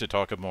Crescent, to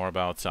talk more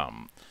about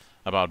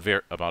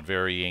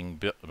varying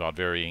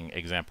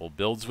example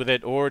builds with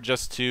it, or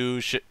just to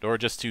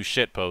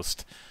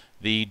shitpost,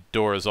 the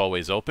door is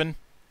always open.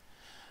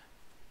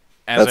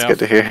 That's good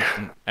to hear.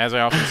 As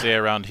I often say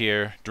around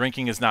here,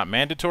 drinking is not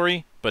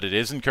mandatory, but it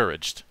is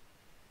encouraged.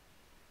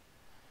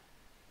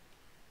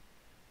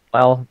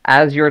 Well,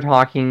 as you're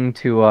talking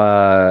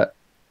to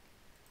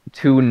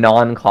two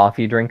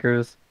non-coffee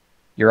drinkers,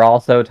 you're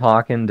also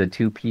talking to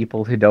two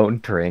people who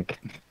don't drink.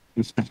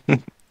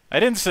 I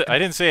didn't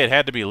say it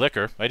had to be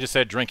liquor. I just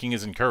said drinking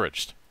is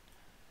encouraged.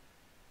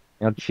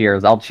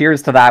 Cheers. I'll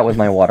cheers to that with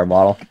my water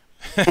bottle.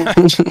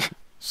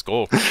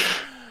 Skull.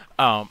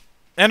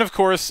 And of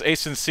course, a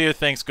sincere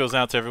thanks goes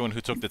out to everyone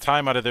who took the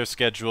time out of their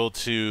schedule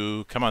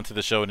to come onto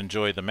the show and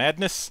enjoy the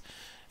madness.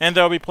 And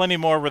there'll be plenty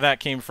more where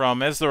that came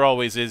from, as there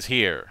always is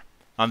here,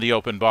 on the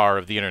open bar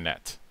of the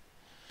internet.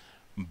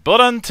 But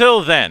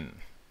until then,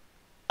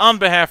 on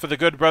behalf of the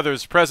good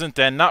brothers present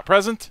and not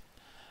present,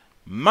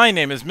 my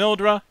name is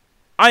Mildra.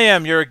 I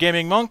am your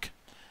gaming monk.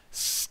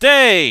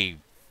 Stay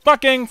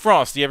fucking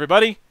frosty,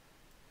 everybody.